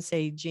 So I want to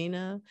say,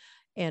 Gina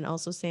and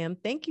also Sam,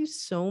 thank you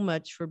so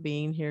much for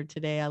being here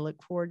today. I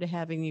look forward to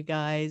having you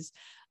guys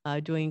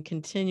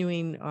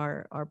continuing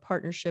our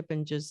partnership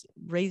and just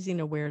raising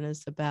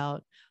awareness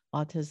about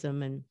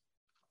autism and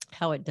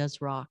how it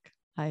does rock.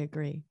 I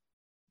agree.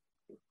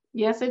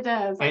 Yes, it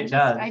does. I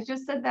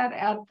just said that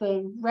at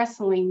the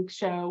wrestling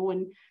show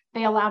when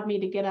they allowed me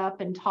to get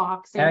up and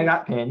talk. And I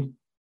got pinned.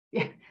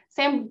 Yeah,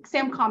 Sam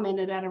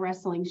commented at a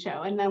wrestling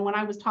show, and then when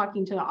I was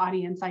talking to the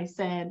audience, I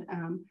said,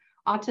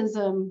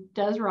 autism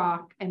does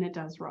rock and it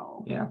does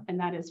roll. Yeah, and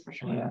that is for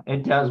sure. Yeah,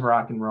 it does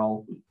rock and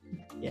roll.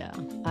 Yeah,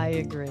 I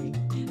agree.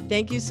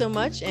 Thank you so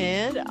much,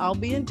 and I'll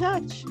be in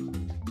touch.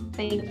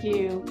 Thank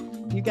you.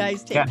 You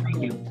guys take care.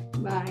 Thank you.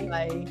 Bye.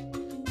 Bye.